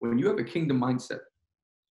 When you have a kingdom mindset,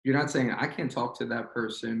 you're not saying, I can't talk to that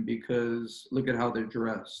person because look at how they're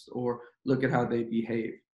dressed or look at how they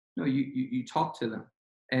behave. No, you talk to them.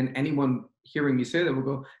 And anyone hearing me say that will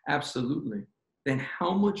go, absolutely. Then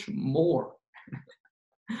how much more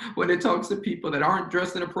when it talks to people that aren't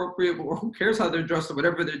dressed inappropriate, or who cares how they're dressed or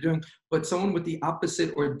whatever they're doing, but someone with the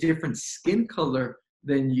opposite or different skin color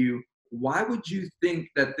than you, why would you think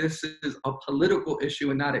that this is a political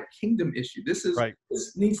issue and not a kingdom issue? This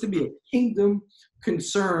needs to be a kingdom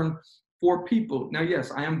concern for people. Now,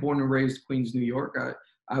 yes, I am born and raised Queens, New York.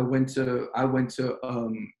 I went to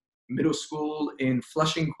middle school in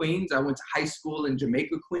Flushing, Queens. I went to high school in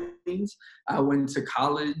Jamaica, Queens. I went to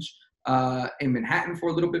college in Manhattan for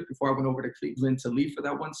a little bit before I went over to Cleveland to leave for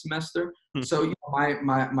that one semester. So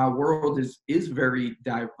my world is very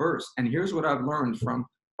diverse. And here's what I've learned from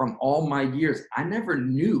all my years. I never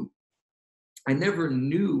knew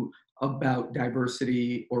about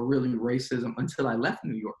diversity or really racism until I left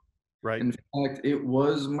New York. Right. In fact, it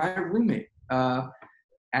was my roommate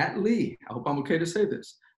at Lee, I hope I'm okay to say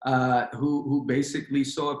this, who basically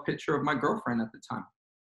saw a picture of my girlfriend at the time,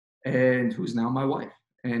 and who's now my wife.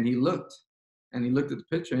 And he looked at the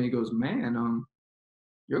picture and he goes, man,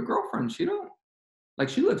 your girlfriend, she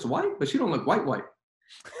looks white, but she don't look white.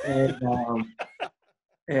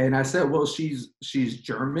 And I said, well, she's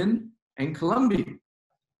German and Colombian.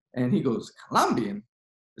 And he goes, Colombian?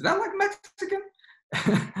 Is that like Mexican?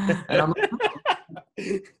 And I'm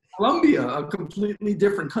like, Colombia, a completely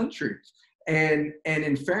different country. And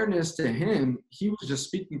in fairness to him, he was just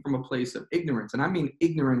speaking from a place of ignorance. And I mean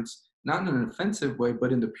ignorance, not in an offensive way,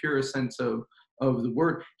 but in the purest sense of the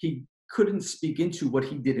word. He couldn't speak into what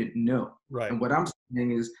he didn't know. Right. And what I'm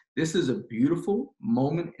saying is, this is a beautiful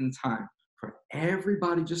moment in time for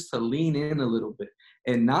everybody just to lean in a little bit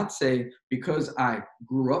and not say, because I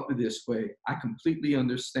grew up this way, I completely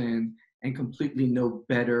understand and completely know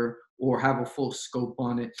better or have a full scope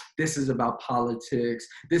on it. This is about politics.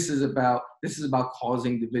 This is about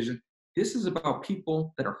causing division. This is about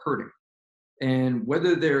people that are hurting. And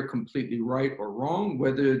whether they're completely right or wrong,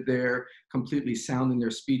 whether they're completely sound in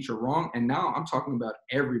their speech or wrong, and now I'm talking about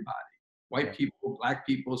everybody, white people, black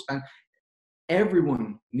people, Hispanic,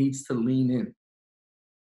 everyone needs to lean in.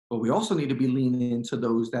 But we also need to be leaning into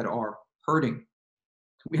those that are hurting.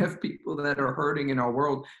 We have people that are hurting in our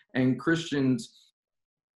world, and Christians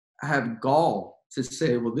have gall to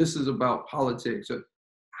say, well, this is about politics.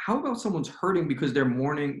 How about someone's hurting because they're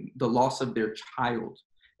mourning the loss of their child?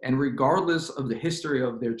 And regardless of the history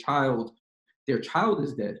of their child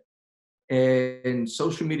is dead. And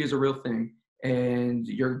social media is a real thing. And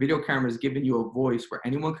your video camera is giving you a voice where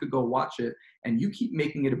anyone could go watch it. And you keep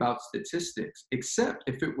making it about statistics, except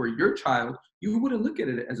if it were your child, you wouldn't look at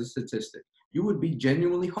it as a statistic. You would be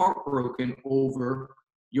genuinely heartbroken over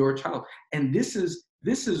your child. And this is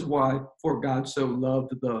why, for God so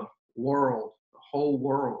loved the world, the whole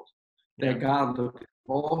world, that God looked at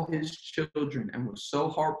all his children and was so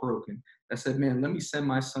heartbroken that said, man, let me send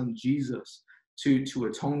my son Jesus to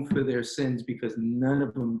atone for their sins, because none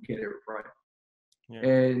of them get it right. Yeah.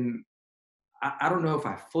 And I don't know if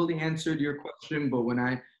I fully answered your question, but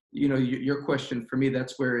when your question for me,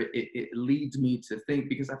 that's where it leads me to think,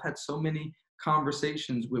 because I've had so many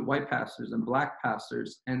conversations with white pastors and black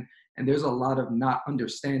pastors, and there's a lot of not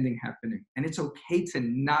understanding happening. And it's okay to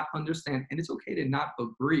not understand, and it's okay to not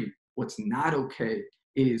agree. What's not okay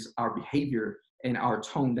is our behavior and our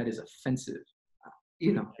tone that is offensive.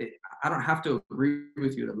 I don't have to agree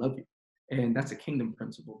with you to love you. And that's a kingdom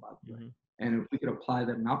principle, by the way. Mhm. And if we could apply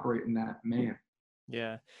that and operate in that, man.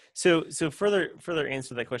 Yeah. So further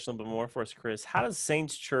answer that question a little bit more for us, Chris. How does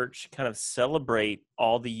Saints Church kind of celebrate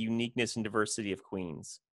all the uniqueness and diversity of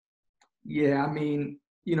Queens? Yeah, I mean,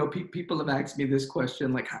 people have asked me this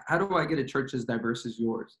question, like, how do I get a church as diverse as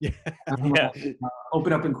yours? Yeah. I'm Yeah. like,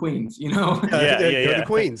 open up in Queens, Yeah, yeah, Go to yeah.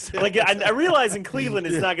 Queens. Like I realize in Cleveland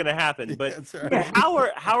it's Yeah. not going to happen, but That's right. but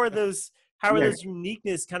how are those Yeah.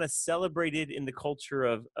 uniqueness kind of celebrated in the culture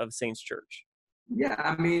of Saints Church? Yeah,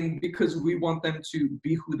 I mean, because we want them to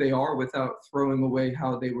be who they are without throwing away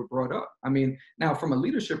how they were brought up. I mean, now from a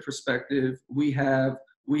leadership perspective, we have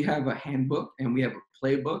a handbook and we have a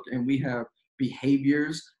playbook and we have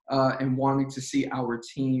behaviors and wanting to see our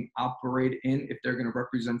team operate in if they're going to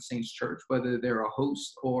represent Saints Church, whether they're a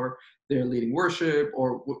host or they're leading worship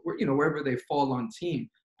or wherever they fall on team.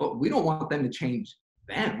 But we don't want them to change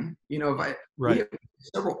them. We Right. have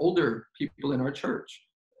several older people in our church.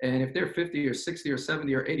 And if they're 50 or 60 or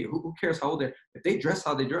 70 or 80, who cares how old they're? If they dress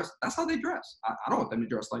how they dress, that's how they dress. I don't want them to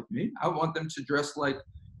dress like me. I want them to dress like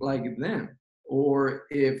them. Or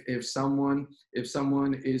if someone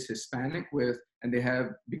is Hispanic and they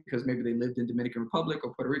have, because maybe they lived in Dominican Republic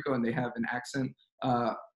or Puerto Rico and they have an accent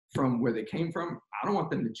from where they came from, I don't want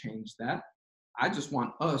them to change that. I just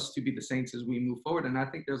want us to be the saints as we move forward. And I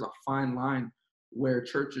think there's a fine line where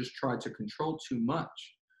churches try to control too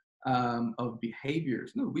much of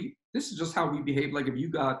behaviors. No, this is just how we behave. Like if you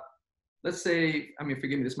got, let's say, I mean,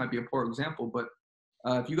 forgive me, this might be a poor example, but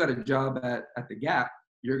if you got a job at the Gap,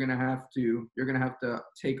 you're gonna have to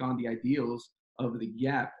take on the ideals of the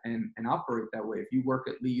Gap and operate that way. If you work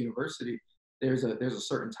at Lee University, there's a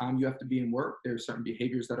certain time you have to be in work. There's certain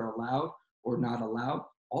behaviors that are allowed or not allowed.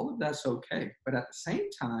 All of that's okay, but at the same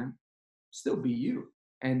time, still be you.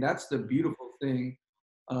 And that's the beautiful thing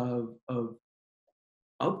of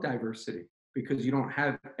diversity, because you don't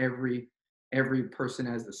have every person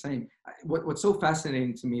as the same. What's so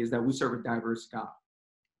fascinating to me is that we serve a diverse God.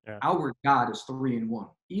 Yeah. Our God is 3 in 1.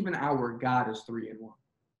 Even our God is 3 in 1.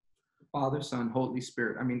 Father, Son, Holy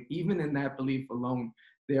Spirit. I mean, even in that belief alone,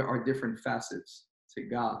 there are different facets to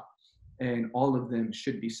God, and all of them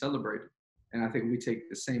should be celebrated. And I think we take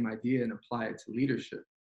the same idea and apply it to leadership.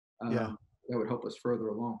 Yeah. That would help us further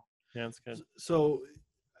along. Yeah, that's good. So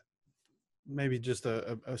maybe just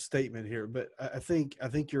a statement here, but I think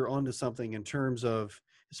you're onto something in terms of,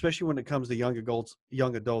 especially when it comes to young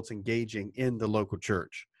adults engaging in the local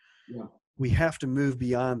church. Yeah. We have to move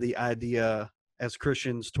beyond the idea as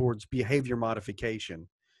Christians towards behavior modification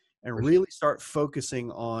and For really start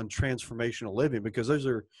focusing on transformational living, because those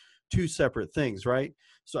are two separate things, right?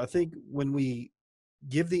 So I think when we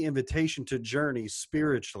give the invitation to journey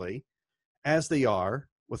spiritually as they are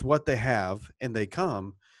with what they have and they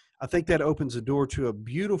come, I think that opens the door to a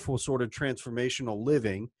beautiful sort of transformational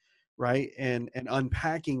living, right? And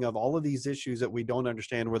unpacking of all of these issues that we don't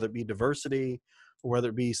understand, whether it be diversity or whether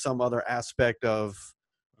it be some other aspect of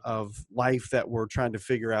life that we're trying to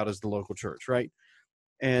figure out as the local church, right?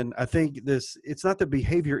 And I think it's not that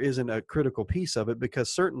behavior isn't a critical piece of it,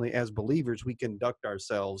 because certainly as believers, we conduct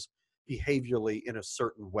ourselves behaviorally in a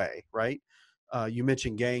certain way, right? You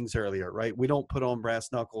mentioned gangs earlier, right? We don't put on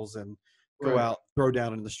brass knuckles and go Right. out, throw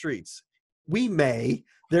down in the streets.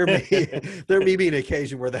 There may be an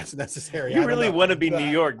occasion where that's necessary. You really want to be New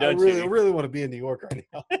York, don't I you? really want to be in New York right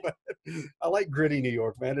now. But I like gritty New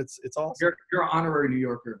York, man. It's awesome. You're an honorary New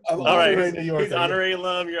Yorker. I'm All right, honorary New Yorker. he's honorary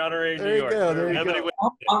alum. You're honorary There New you York. go, there you Everybody go. wins. I'm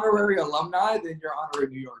honorary alumni, then you're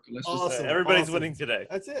honorary New Yorker. Let's just Awesome. Everybody's Awesome. winning today.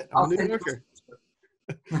 That's it. I'm a New Yorker.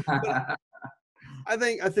 I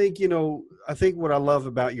think what I love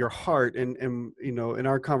about your heart and in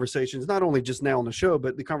our conversations, not only just now on the show,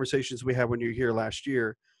 but the conversations we had when you were here last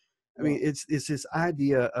year. I mean, it's this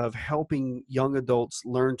idea of helping young adults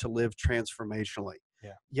learn to live transformationally.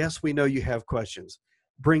 Yeah. Yes, we know you have questions.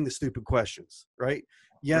 Bring the stupid questions, right?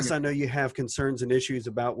 Yes, I know you have concerns and issues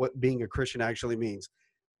about what being a Christian actually means.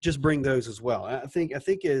 Just bring those as well. I think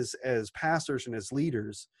as pastors and as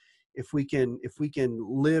leaders, if we can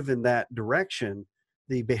live in that direction,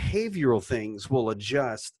 the behavioral things will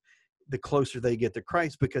adjust the closer they get to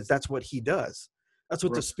Christ, because that's what he does. That's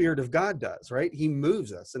what the Spirit of God does, right? He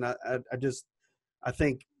moves us. And I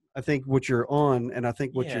think what you're on, and I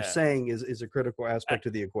think what you're saying is a critical aspect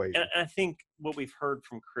of the equation. And I think what we've heard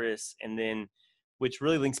from Chris, and then which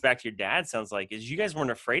really links back to your dad, sounds like, is you guys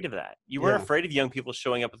weren't afraid of that. You weren't afraid of young people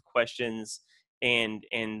showing up with questions and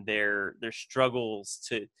their struggles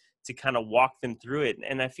to kind of walk them through it.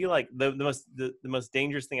 And I feel like the most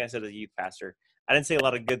dangerous thing I said as a youth pastor, I didn't say a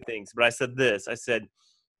lot of good things, but I said this. I said,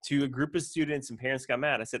 to a group of students and parents got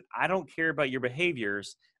mad. I said, I don't care about your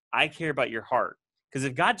behaviors. I care about your heart. Because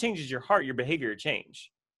if God changes your heart, your behavior will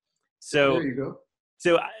change. So there you go.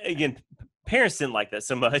 So again, parents didn't like that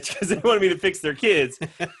so much because they wanted me to fix their kids.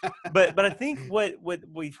 But I think what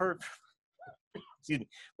we've heard, excuse me,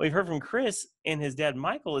 what we've heard from Chris and his dad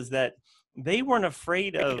Michael is that they weren't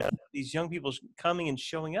afraid of these young people coming and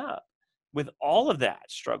showing up with all of that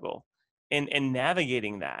struggle and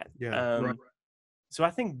navigating that. Yeah. Right. So I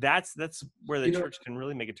think that's where the You know, church can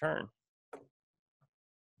really make a turn.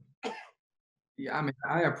 yeah, I mean,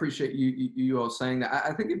 I appreciate you all saying that.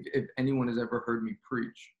 I think if anyone has ever heard me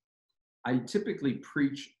preach, I typically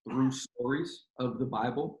preach through stories of the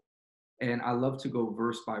Bible, and I love to go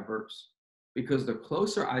verse by verse because the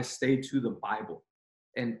closer I stay to the Bible,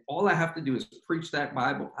 and all I have to do is preach that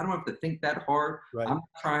Bible. I don't have to think that hard. Right. I'm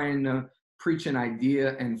trying to preach an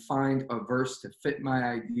idea and find a verse to fit my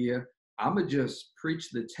idea. I'm going to just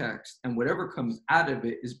preach the text, and whatever comes out of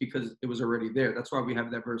it is because it was already there. That's why we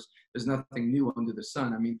have that verse, there's nothing new under the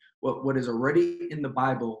sun. I mean, what is already in the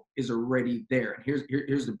Bible is already there. And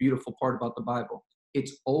here's the beautiful part about the Bible.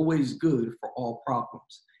 It's always good for all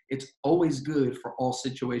problems. It's always good for all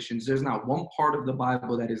situations. There's not one part of the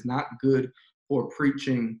Bible that is not good for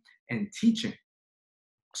preaching and teaching.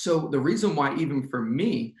 So the reason why, even for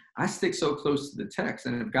me, I stick so close to the text,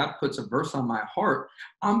 and if God puts a verse on my heart,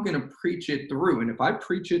 I'm going to preach it through. And if I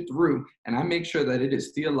preach it through and I make sure that it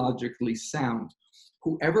is theologically sound,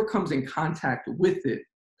 whoever comes in contact with it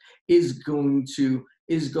is going to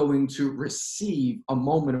receive a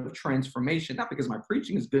moment of transformation, not because my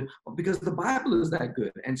preaching is good, but because the Bible is that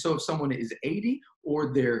good. And so if someone is 80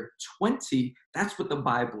 or they're 20, that's what the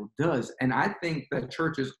Bible does. And I think that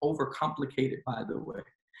church is overcomplicated, by the way.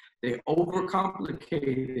 They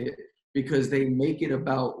overcomplicate it because they make it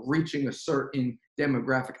about reaching a certain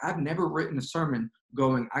demographic. I've never written a sermon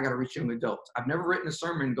going, I got to reach young adults. I've never written a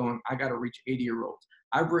sermon going, I got to reach 80-year-olds.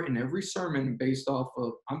 I've written every sermon based off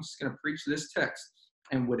of, I'm just going to preach this text.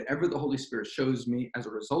 And whatever the Holy Spirit shows me as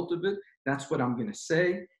a result of it, that's what I'm going to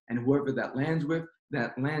say. And whoever that lands with,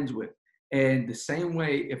 that lands with. And the same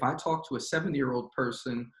way, if I talk to a 70-year-old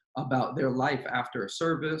person about their life after a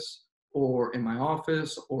service, or in my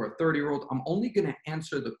office, or a 30-year-old, I'm only going to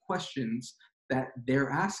answer the questions that they're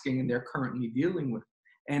asking and they're currently dealing with.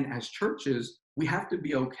 And as churches, we have to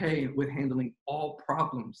be okay with handling all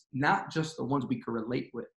problems, not just the ones we can relate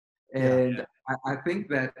with. And I think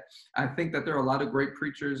that there are a lot of great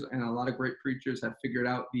preachers, and a lot of great preachers have figured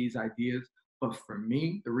out these ideas. But for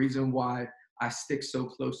me, the reason why I stick so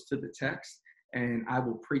close to the text, and I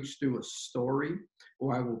will preach through a story,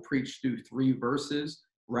 or I will preach through 3 verses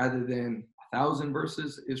rather than 1,000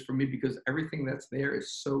 verses, is for me because everything that's there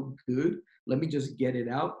is so good. Let me just get it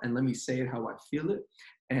out and let me say it how I feel it,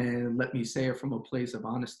 and let me say it from a place of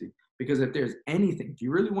honesty. Because if there's anything, if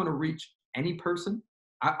you really want to reach any person,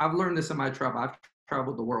 I've learned this in my travel. I've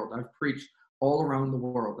traveled the world. I've preached all around the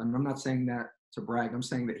world. And I'm not saying that to brag. I'm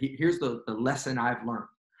saying that here's the lesson I've learned.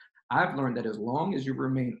 I've learned that as long as you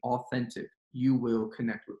remain authentic, you will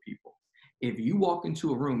connect with people. If you walk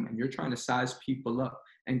into a room and you're trying to size people up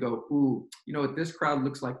and go, ooh, you know what, this crowd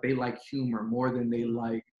looks like they like humor more than they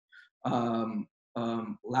like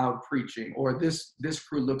loud preaching, or this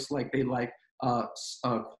crew looks like they like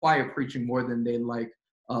quiet preaching more than they like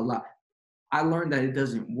loud. I learned that it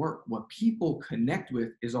doesn't work. What people connect with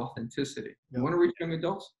is authenticity. You want to reach young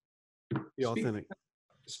adults? Be authentic.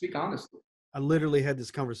 Speak honestly. I literally had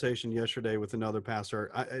this conversation yesterday with another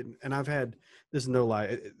pastor, and I've had, this is no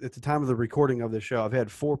lie, at the time of the recording of this show, I've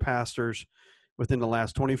had 4 pastors within the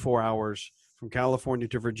last 24 hours from California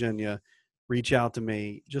to Virginia reach out to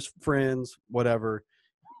me, just friends, whatever.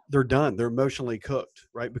 They're done. They're emotionally cooked,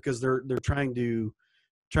 right? Because they're trying to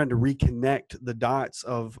reconnect the dots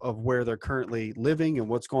of where they're currently living and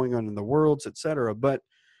what's going on in the world, et cetera. But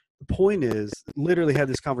the point is, literally had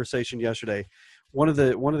this conversation yesterday. One of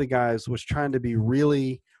the guys was trying to be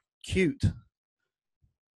really cute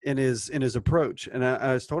in his approach. And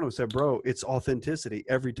I just told him, I said, bro, it's authenticity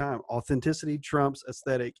every time. Authenticity trumps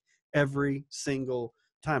aesthetic every single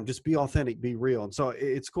time. Just be authentic, be real. And so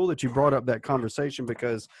it's cool that you brought up that conversation,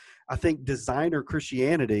 because I think designer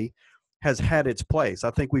Christianity has had its place.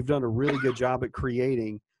 I think we've done a really good job at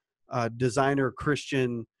creating designer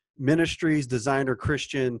Christian ministries, designer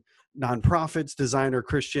Christian nonprofits, designer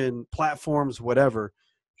Christian platforms, whatever.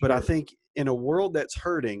 But I think in a world that's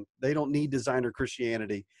hurting, they don't need designer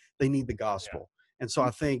Christianity. They need the gospel. And so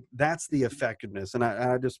I think that's the effectiveness. And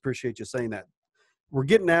I just appreciate you saying that. We're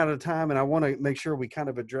getting out of time, and I want to make sure we kind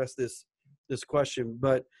of address this question.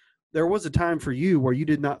 But there was a time for you where you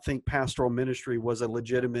did not think pastoral ministry was a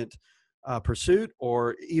legitimate pursuit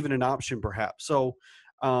or even an option perhaps. So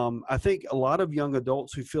I think a lot of young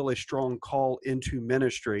adults who feel a strong call into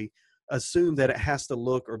ministry assume that it has to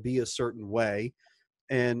look or be a certain way.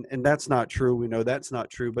 And that's not true. We know that's not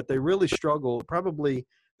true, but they really struggle. Probably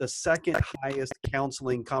the second highest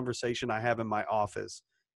counseling conversation I have in my office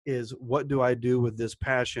is, what do I do with this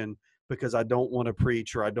passion? Because I don't want to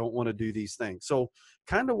preach or I don't want to do these things. So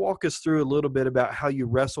kind of walk us through a little bit about how you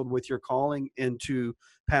wrestled with your calling into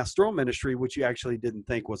pastoral ministry, which you actually didn't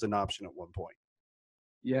think was an option at one point.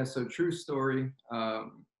 Yeah, so true story.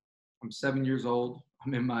 I'm 7 years old.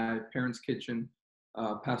 I'm in my parents' kitchen.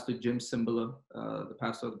 Pastor Jim Cimbala, the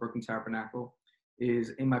pastor of the Brooklyn Tabernacle, is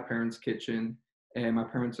in my parents' kitchen, and my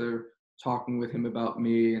parents are talking with him about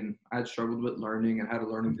me, and I had struggled with learning and had a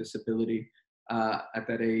learning disability at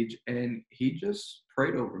that age, and he just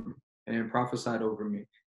prayed over me and prophesied over me,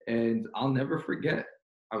 and I'll never forget.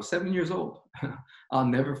 I was 7 years old. I'll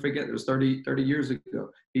never forget. It was 30 years ago.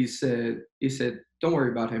 He said, don't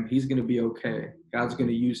worry about him. He's going to be okay. God's going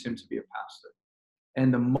to use him to be a pastor.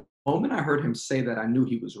 And the moment I heard him say that, I knew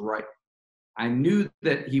he was right. I knew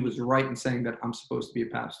that he was right in saying that I'm supposed to be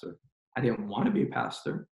a pastor. I didn't want to be a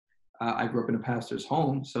pastor. I grew up in a pastor's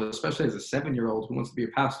home. So especially as a 7-year-old who wants to be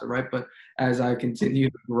a pastor, right? But as I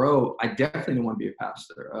continued to grow, I definitely didn't want to be a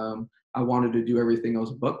pastor. I wanted to do everything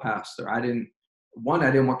else but pastor. I didn't want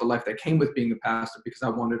the life that came with being a pastor, because I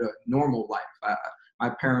wanted a normal life. My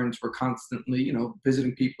parents were constantly,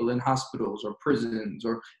 visiting people in hospitals or prisons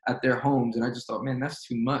or at their homes. And I just thought, man, that's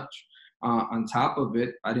too much. On top of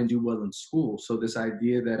it, I didn't do well in school. So this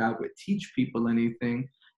idea that I would teach people anything,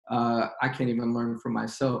 I can't even learn for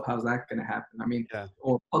myself. How's that going to happen? I mean, Yeah.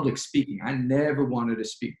 or public speaking. I never wanted to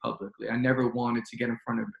speak publicly. I never wanted to get in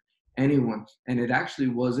front of anyone. And it actually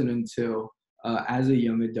wasn't until as a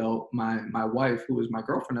young adult, my wife, who was my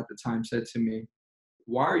girlfriend at the time, said to me,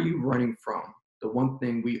 why are you running from the one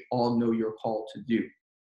thing we all know you're called to do?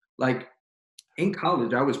 Like, in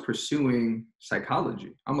college, I was pursuing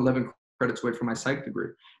psychology. I'm 11 credits away from my psych degree.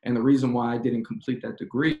 And the reason why I didn't complete that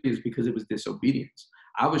degree is because it was disobedience.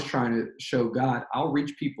 I was trying to show God, I'll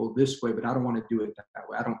reach people this way, but I don't want to do it that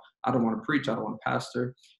way. I don't want to preach. I don't want to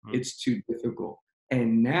pastor. It's too difficult.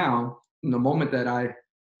 And now, in the moment that I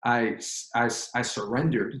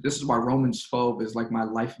surrendered. This is why Romans 12 is like my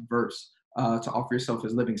life verse, to offer yourself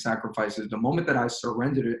as living sacrifices. The moment that I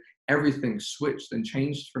surrendered it, everything switched and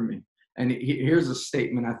changed for me. And here's a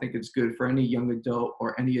statement I think it's good for any young adult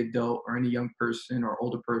or any young person or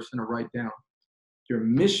older person to write down. Your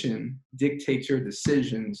mission dictates your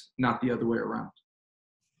decisions, not the other way around.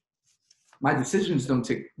 My decisions don't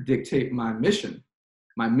dictate my mission.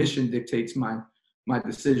 My mission dictates my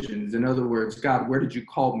decisions. In other words, God, where did you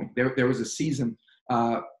call me? There was a season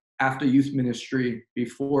after youth ministry,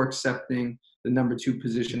 before accepting the number 2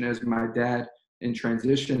 position as my dad in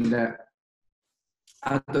transition, that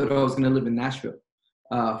I thought I was going to live in Nashville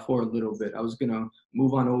for a little bit. I was going to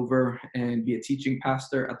move on over and be a teaching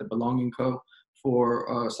pastor at the Belonging Co.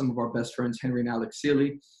 for some of our best friends, Henry and Alex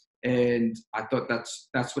Seeley. And I thought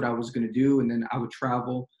that's what I was going to do. And then I would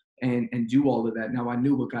travel and do all of that. Now, I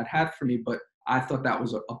knew what God had for me, but I thought that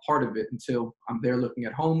was a part of it until I'm there looking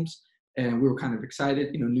at homes. And we were kind of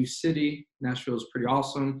excited, new city. Nashville is pretty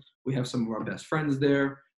awesome. We have some of our best friends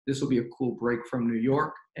there. This will be a cool break from New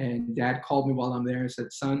York. And Dad called me while I'm there and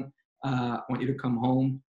said, son, I want you to come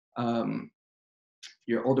home.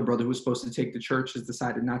 Your older brother, who was supposed to take the church, has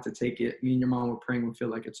decided not to take it. Me and your mom were praying. We feel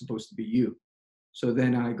like it's supposed to be you. So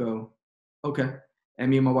then I go, okay.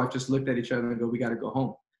 And me and my wife just looked at each other and go, we got to go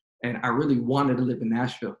home. And I really wanted to live in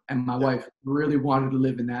Nashville. And my wife really wanted to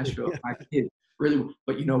live in Nashville. My kid really.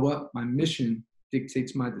 But you know what? My mission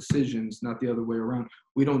dictates my decisions, not the other way around.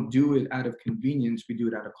 We don't do it out of convenience. We do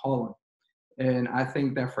it out of calling. And I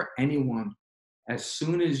think that for anyone, as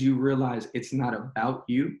soon as you realize it's not about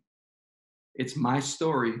you, it's my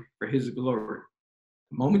story for his glory.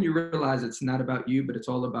 The moment you realize it's not about you, but it's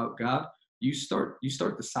all about God, you start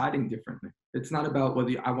deciding differently. It's not about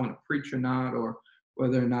whether I want to preach or not, or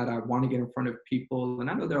whether or not I want to get in front of people. And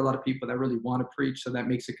I know there are a lot of people that really want to preach, so that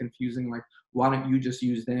makes it confusing. Like, why don't you just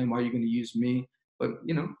use them? Why are you going to use me? But,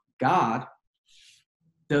 God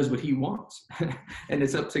does what he wants. And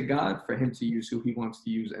it's up to God for him to use who he wants to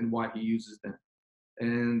use and why he uses them.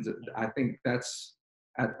 And I think that's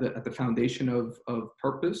at the foundation of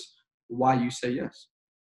purpose, why you say yes.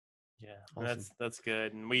 Yeah, awesome. That's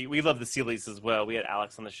good. And we love the Seeleys as well. We had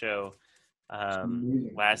Alex on the show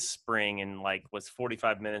last spring, and was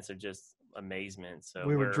 45 minutes of just amazement. So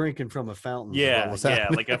we were drinking from a fountain. Yeah,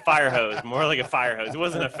 like a fire hose, more like a fire hose. It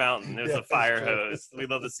wasn't a fountain; it was a fire hose. We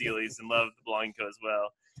love the Seeleys and love the Belonging Co as well.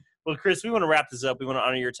 Well, Chris, we want to wrap this up. We want to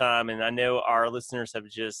honor your time. And I know our listeners have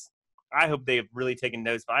I hope they have really taken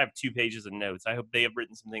notes. I have 2 pages of notes. I hope they have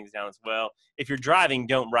written some things down as well. If you're driving,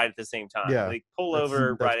 don't write at the same time. Yeah, like pull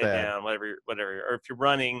over, that's write it bad. down, whatever. Or if you're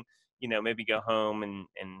running, maybe go home and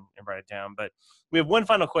write it down. But we have one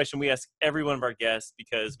final question we ask every one of our guests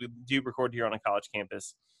because we do record here on a college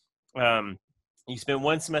campus. You spent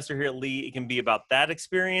 1 semester here at Lee. It can be about that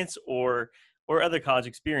experience or other college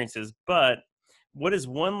experiences. But what is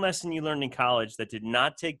one lesson you learned in college that did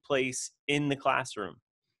not take place in the classroom?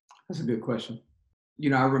 That's a good question.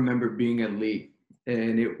 I remember being at Lee,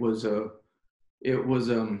 and it was a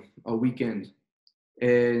weekend,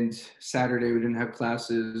 and Saturday we didn't have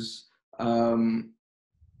classes.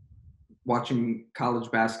 Watching college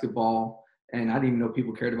basketball, and I didn't even know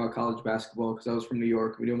people cared about college basketball because I was from New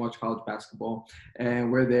York. We didn't watch college basketball, and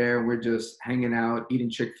we're there. We're just hanging out, eating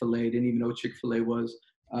Chick-fil-A. Didn't even know what Chick-fil-A was,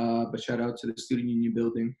 but shout out to the Student Union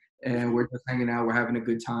building. And we're just hanging out. We're having a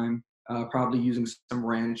good time. Probably using some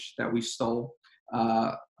ranch that we stole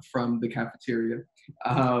from the cafeteria.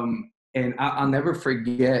 And I'll never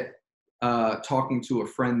forget talking to a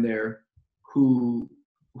friend there who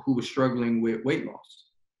was struggling with weight loss.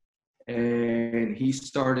 And he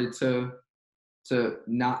started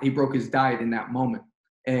he broke his diet in that moment.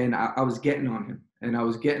 And I was getting on him. And I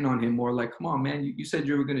was getting on him more like, come on, man, you said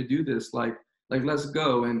you were going to do this. Like, let's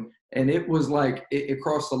go. And it was like, it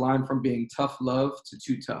crossed the line from being tough love to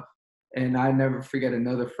too tough. And I never forget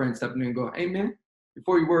another friend stepping in and going, hey, man,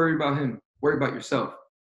 before you worry about him, worry about yourself.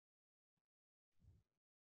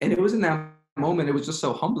 And it was in that moment, it was just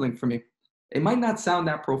so humbling for me. It might not sound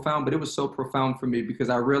that profound, but it was so profound for me because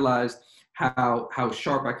I realized how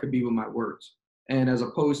sharp I could be with my words. And as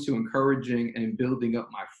opposed to encouraging and building up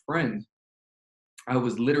my friend, I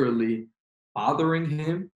was literally bothering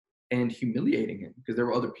him and humiliating him because there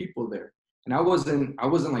were other people there. And I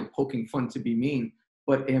wasn't like poking fun to be mean,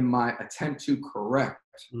 but in my attempt to correct,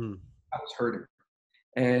 I was hurting.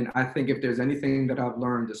 And I think if there's anything that I've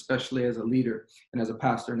learned, especially as a leader and as a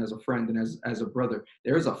pastor and as a friend and as a brother,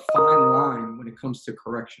 there is a fine line when it comes to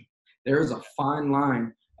correction. There is a fine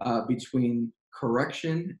line between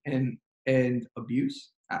correction and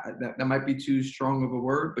abuse. That might be too strong of a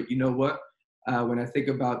word, but you know what? When I think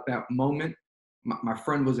about that moment, my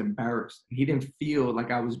friend was embarrassed. He didn't feel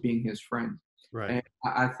like I was being his friend. Right. And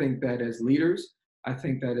I think that as leaders, I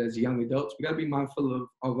think that as young adults, we got to be mindful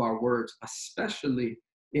of our words, especially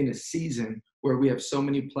in a season where we have so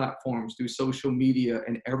many platforms through social media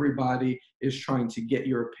and everybody is trying to get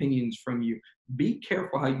your opinions from you. Be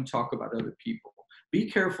careful how you talk about other people. Be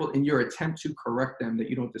careful in your attempt to correct them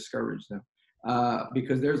that you don't discourage them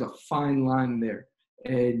because there's a fine line there.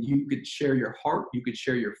 And you could share your heart, you could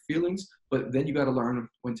share your feelings, but then you got to learn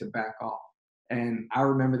when to back off. And I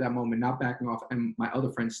remember that moment, not backing off, and my other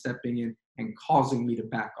friend stepping in and causing me to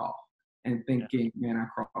back off and thinking, man, I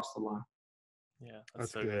crossed the line. Yeah,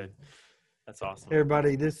 that's so good. That's awesome. Hey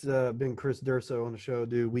everybody, this has been Chris Durso on the show,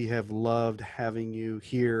 dude. We have loved having you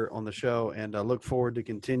here on the show, and I look forward to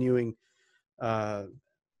continuing our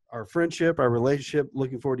friendship, our relationship.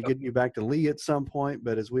 Looking forward to getting you back to Lee at some point.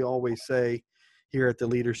 But as we always say here at the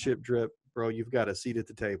Leadership Drip, bro, you've got a seat at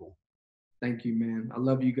the table. Thank you, man. I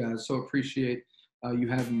love you guys. So appreciate you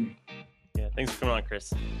having me. Yeah, thanks for coming on,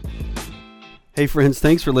 Chris. Hey friends,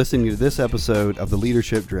 thanks for listening to this episode of the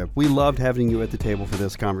Leadership Drip. We loved having you at the table for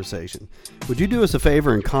this conversation. Would you do us a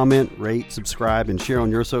favor and comment, rate, subscribe, and share on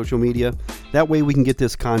your social media? That way we can get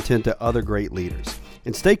this content to other great leaders.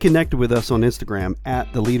 And stay connected with us on Instagram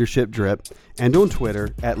at The Leadership Drip and on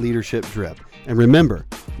Twitter at Leadership Drip. And remember,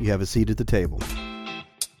 you have a seat at the table.